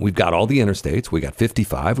 We've got all the interstates. We got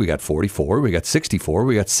 55. We got 44. We got 64.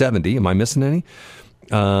 We got 70. Am I missing any?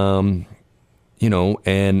 And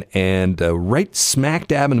right smack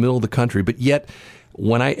dab in the middle of the country, but yet.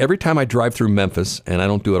 Every time I drive through Memphis, and I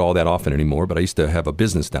don't do it all that often anymore, but I used to have a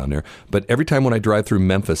business down there. But every time when I drive through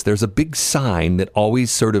Memphis, there's a big sign that always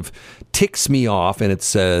sort of ticks me off, and it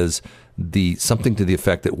says something to the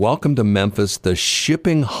effect that "Welcome to Memphis, the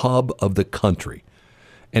shipping hub of the country."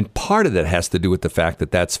 And part of that has to do with the fact that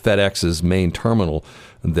that's FedEx's main terminal,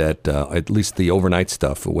 that at least the overnight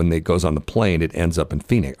stuff, when it goes on the plane, it ends up in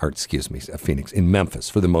Phoenix, in Memphis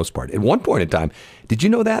for the most part. At one point in time, did you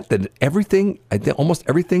know that almost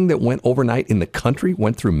everything that went overnight in the country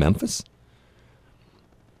went through Memphis?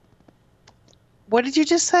 What did you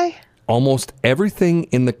just say? Almost everything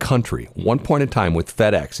in the country, one point in time with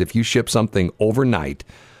FedEx, if you ship something overnight,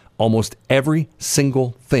 almost every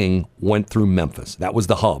single thing went through Memphis. That was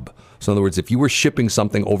the hub. So in other words, if you were shipping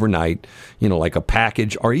something overnight, like a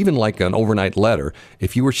package or even like an overnight letter,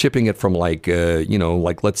 if you were shipping it from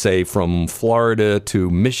let's say from Florida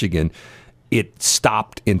to Michigan, it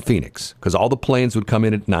stopped in Phoenix because all the planes would come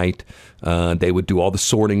in at night. They would do all the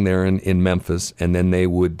sorting there in Memphis, and then they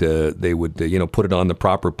would put it on the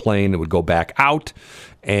proper plane. It would go back out,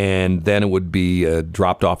 and then it would be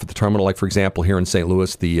dropped off at the terminal. Like, for example, here in St.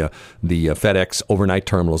 Louis, the FedEx overnight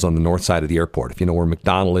terminal is on the north side of the airport. If you know where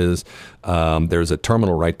McDonald is, there's a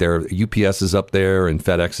terminal right there. UPS is up there, and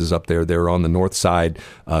FedEx is up there. They're on the north side,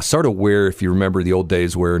 sort of where, if you remember the old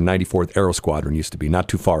days, where 94th Aero Squadron used to be, not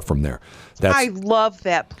too far from there. I love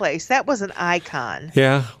that place. That was an icon.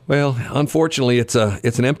 Yeah, well, unfortunately, it's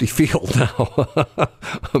an empty field now.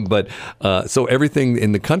 But so everything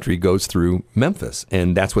in the country goes through Memphis,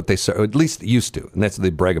 and that's what they at least used to, and that's what they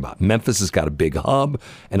brag about. Memphis has got a big hub,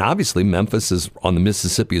 and obviously Memphis is on the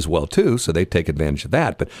Mississippi as well too, so they take advantage of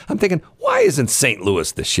that. But I'm thinking, why isn't St.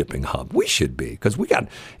 Louis the shipping hub? We should be, because we got,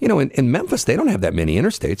 in Memphis they don't have that many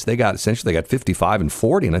interstates. They got 55 and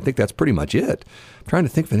 40, and I think that's pretty much it. I'm trying to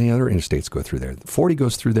think if any other interstates go through there. 40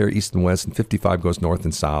 goes through there, east and west, and 55 goes north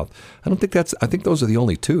and south. I think those are the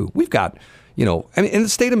only two. We've got, in the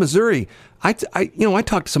state of Missouri, I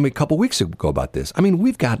talked to somebody a couple weeks ago about this. I mean,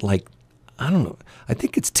 we've got I don't know, I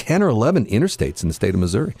think it's 10 or 11 interstates in the state of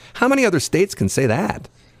Missouri. How many other states can say that?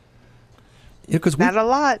 Not a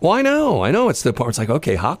lot. Well, I know. It's the part. It's like,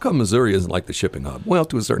 okay, how come Missouri isn't like the shipping hub? Well,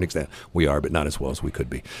 to a certain extent, we are, but not as well as we could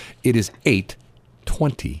be. It is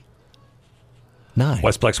 8:29.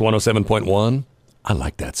 Westplex 107.1. I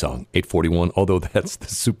like that song, 841. Although that's the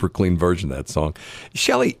super clean version of that song.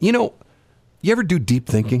 Shelley, you ever do deep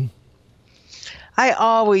thinking? I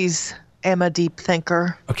always am a deep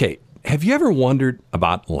thinker. Okay, have you ever wondered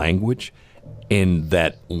about language, in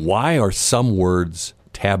that why are some words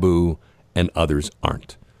taboo and others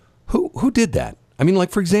aren't? Who did that? I mean,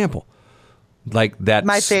 like, for example, like that.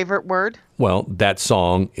 My favorite word? Well, that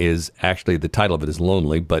song is actually, the title of it is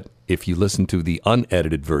Lonely, but if you listen to the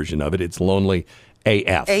unedited version of it, it's Lonely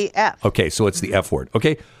AF. AF. Okay, so it's the F word.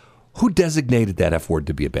 Okay, who designated that F word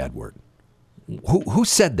to be a bad word? Who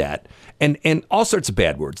said that? And all sorts of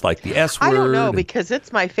bad words, like the S word. I don't know, because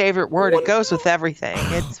it's my favorite word. It goes with everything.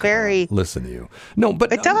 It's very... Listen to you. No,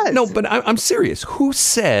 but it does. No, but I'm serious. Who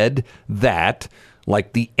said that,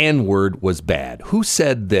 like, the N word was bad? Who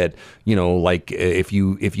said that, like, if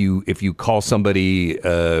you call somebody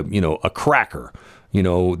a cracker,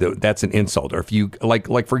 that's an insult? Or if you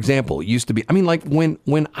like for example, it used to be, I mean, like,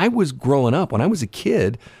 when I was growing up, when I was a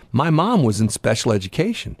kid, my mom was in special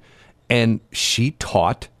education. And she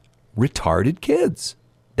taught retarded kids.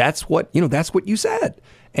 That's what you said.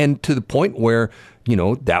 And to the point where,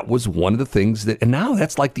 that was one of the things that, and now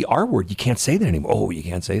that's like the R word. You can't say that anymore. Oh, you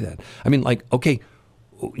can't say that. I mean, like, okay,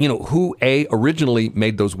 who A, originally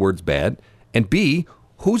made those words bad, and B,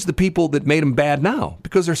 who's the people that made them bad now?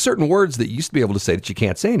 Because there's certain words that you used to be able to say that you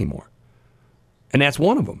can't say anymore. And that's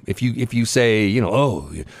one of them. If you say, he's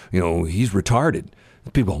retarded,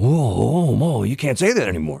 people go, oh, you can't say that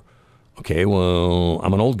anymore. Okay, well,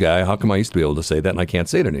 I'm an old guy. How come I used to be able to say that and I can't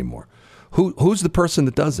say it anymore? Who's the person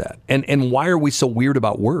that does that? And why are we so weird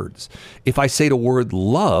about words? If I say the word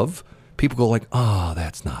love, people go like, oh,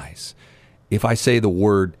 that's nice. If I say the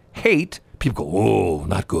word hate, people go, oh,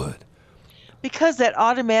 not good. Because that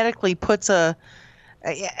automatically puts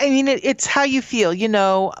it's how you feel.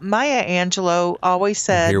 Maya Angelou always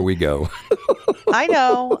said... Here we go. I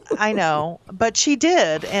know. But she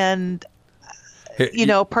did. And...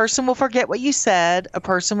 a person will forget what you said, a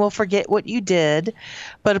person will forget what you did,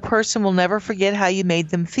 but a person will never forget how you made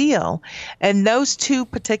them feel. And those two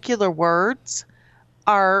particular words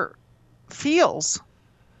are feels.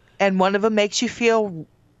 And one of them makes you feel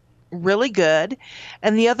really good,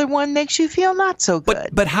 and the other one makes you feel not so good.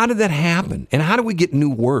 But how did that happen? And how do we get new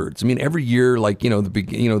words? I mean, every year, like, the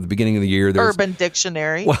beginning of the year, there's Urban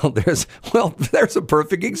Dictionary. There's a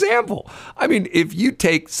perfect example. I mean, if you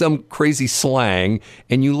take some crazy slang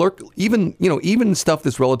and you look, even stuff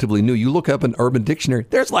that's relatively new, you look up an Urban Dictionary,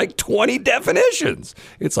 there's like 20 definitions.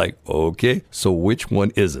 It's like, okay, so which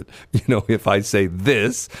one is it? If I say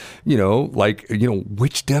this,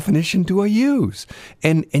 which definition do I use?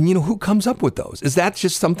 And who comes up with those? Is that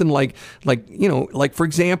just something like for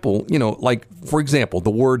example,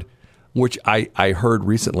 the word which I heard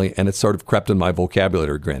recently, and it sort of crept in my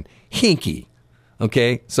vocabulary again, hinky.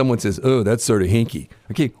 Okay, someone says, oh, that's sort of hinky.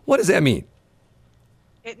 Okay, what does that mean?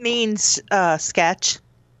 It means sketch.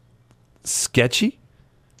 Sketchy?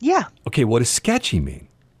 Yeah. Okay, what does sketchy mean?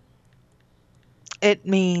 It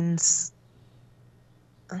means,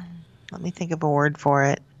 let me think of a word for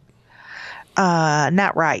it.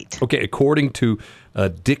 Not right. Okay, according to a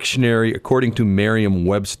dictionary, according to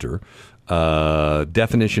Merriam-Webster,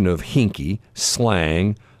 definition of hinky,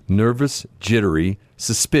 slang, nervous, jittery,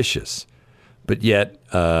 suspicious. But yet,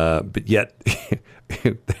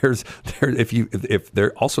 if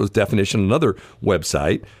there also is definition on another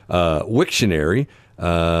website, Wiktionary,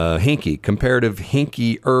 hinky, comparative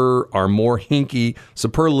hinkier are more hinky,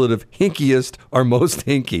 superlative hinkiest are most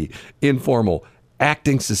hinky, informal,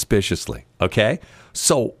 acting suspiciously. Okay,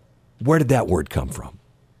 so where did that word come from?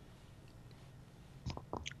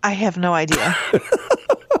 I have no idea.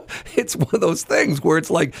 It's one of those things where it's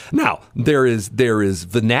like, now there is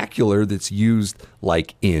vernacular that's used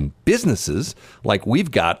like in businesses. Like we've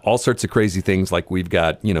got all sorts of crazy things. Like we've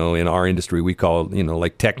got, in our industry, we call,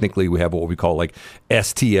 like technically we have what we call like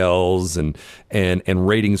STLs and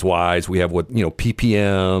ratings wise, we have what,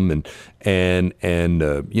 PPM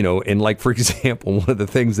and like, for example, one of the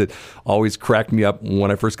things that always cracked me up when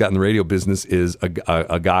I first got in the radio business is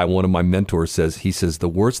a guy, one of my mentors says, the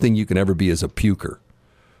worst thing you can ever be is a puker.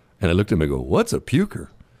 And I looked at him and I go, what's a puker?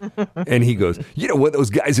 And he goes, you know, one of those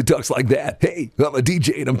guys who talks like that. Hey, I'm a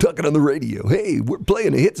DJ and I'm talking on the radio. Hey, we're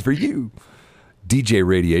playing the hits for you. DJ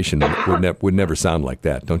Radiation would never sound like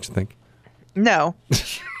that, don't you think? No.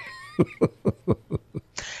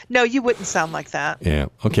 No, you wouldn't sound like that. Yeah.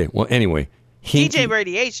 Okay. Well, anyway. DJ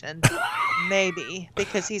Radiation, maybe,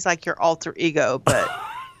 because he's like your alter ego, but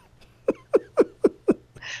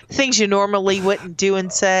things you normally wouldn't do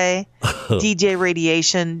and say, DJ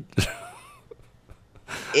Radiation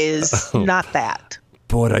is not that.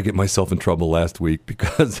 Boy, did I get myself in trouble last week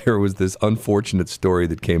because there was this unfortunate story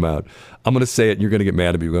that came out. I'm going to say it, and you're going to get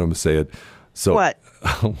mad at me when I'm going to say it. So, what?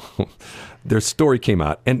 Their story came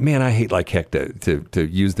out, and man, I hate like heck to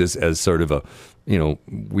use this as sort of a, you know,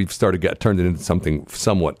 we've turned it into something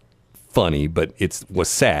somewhat funny, but was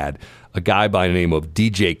sad. A guy by the name of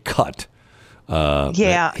DJ Cut.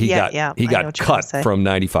 He got cut from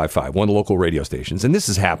 95.5, one of the local radio stations. And this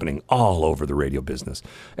is happening all over the radio business.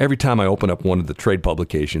 Every time I open up one of the trade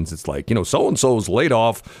publications, it's like, you know, so-and-so's laid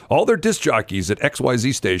off all their disc jockeys at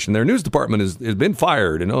XYZ station. Their news department has been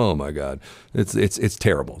fired. And oh, my God, it's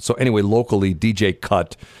terrible. So anyway, locally, DJ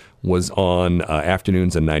Cut was on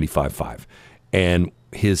afternoons on 95.5. And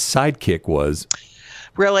his sidekick was...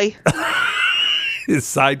 Really? His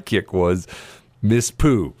sidekick was Miss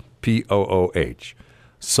Pooh. P-O-O-H.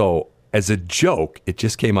 So as a joke, it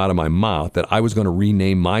just came out of my mouth that I was going to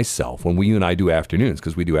rename myself when you and I do afternoons,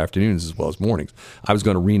 because we do afternoons as well as mornings. I was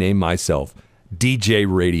going to rename myself DJ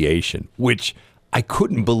Radiation, which I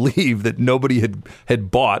couldn't believe that nobody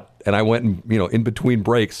had bought. And I went and, you know, in between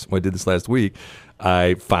breaks, when I did this last week,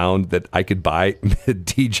 I found that I could buy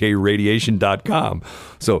DJRadiation.com.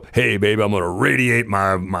 So, hey, baby, I'm going to radiate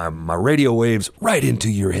my radio waves right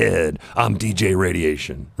into your head. I'm DJ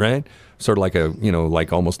Radiation, right? Sort of like a, you know,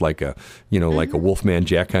 like almost like a, you know, like a Wolfman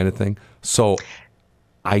Jack kind of thing. So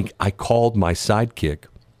I called my sidekick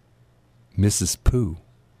Mrs. Pooh.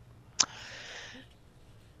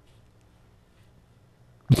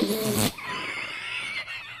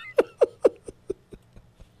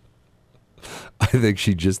 I think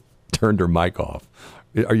she just turned her mic off.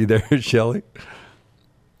 Are you there, Shelley?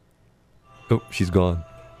 Oh, she's gone.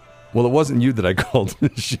 Well, it wasn't you that I called.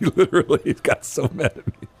 She literally got so mad at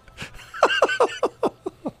me.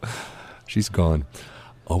 She's gone.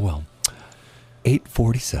 Oh, well.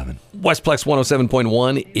 8:47. Westplex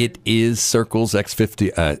 107.1. It is Circle's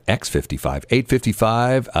X55.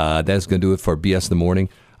 8:55. That's going to do it for BS in the morning.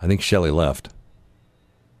 I think Shelley left.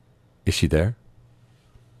 Is she there?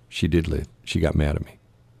 She did leave. She got mad at me.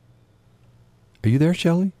 Are you there,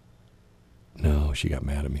 Shelley? No, she got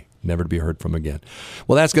mad at me. Never to be heard from again.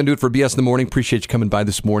 Well, that's going to do it for BS in the morning. Appreciate you coming by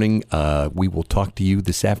this morning. We will talk to you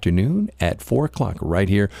this afternoon at 4 o'clock right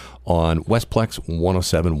here on Westplex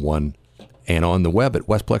 107.1 and on the web at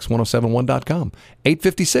westplex1071.com.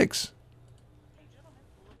 8:56.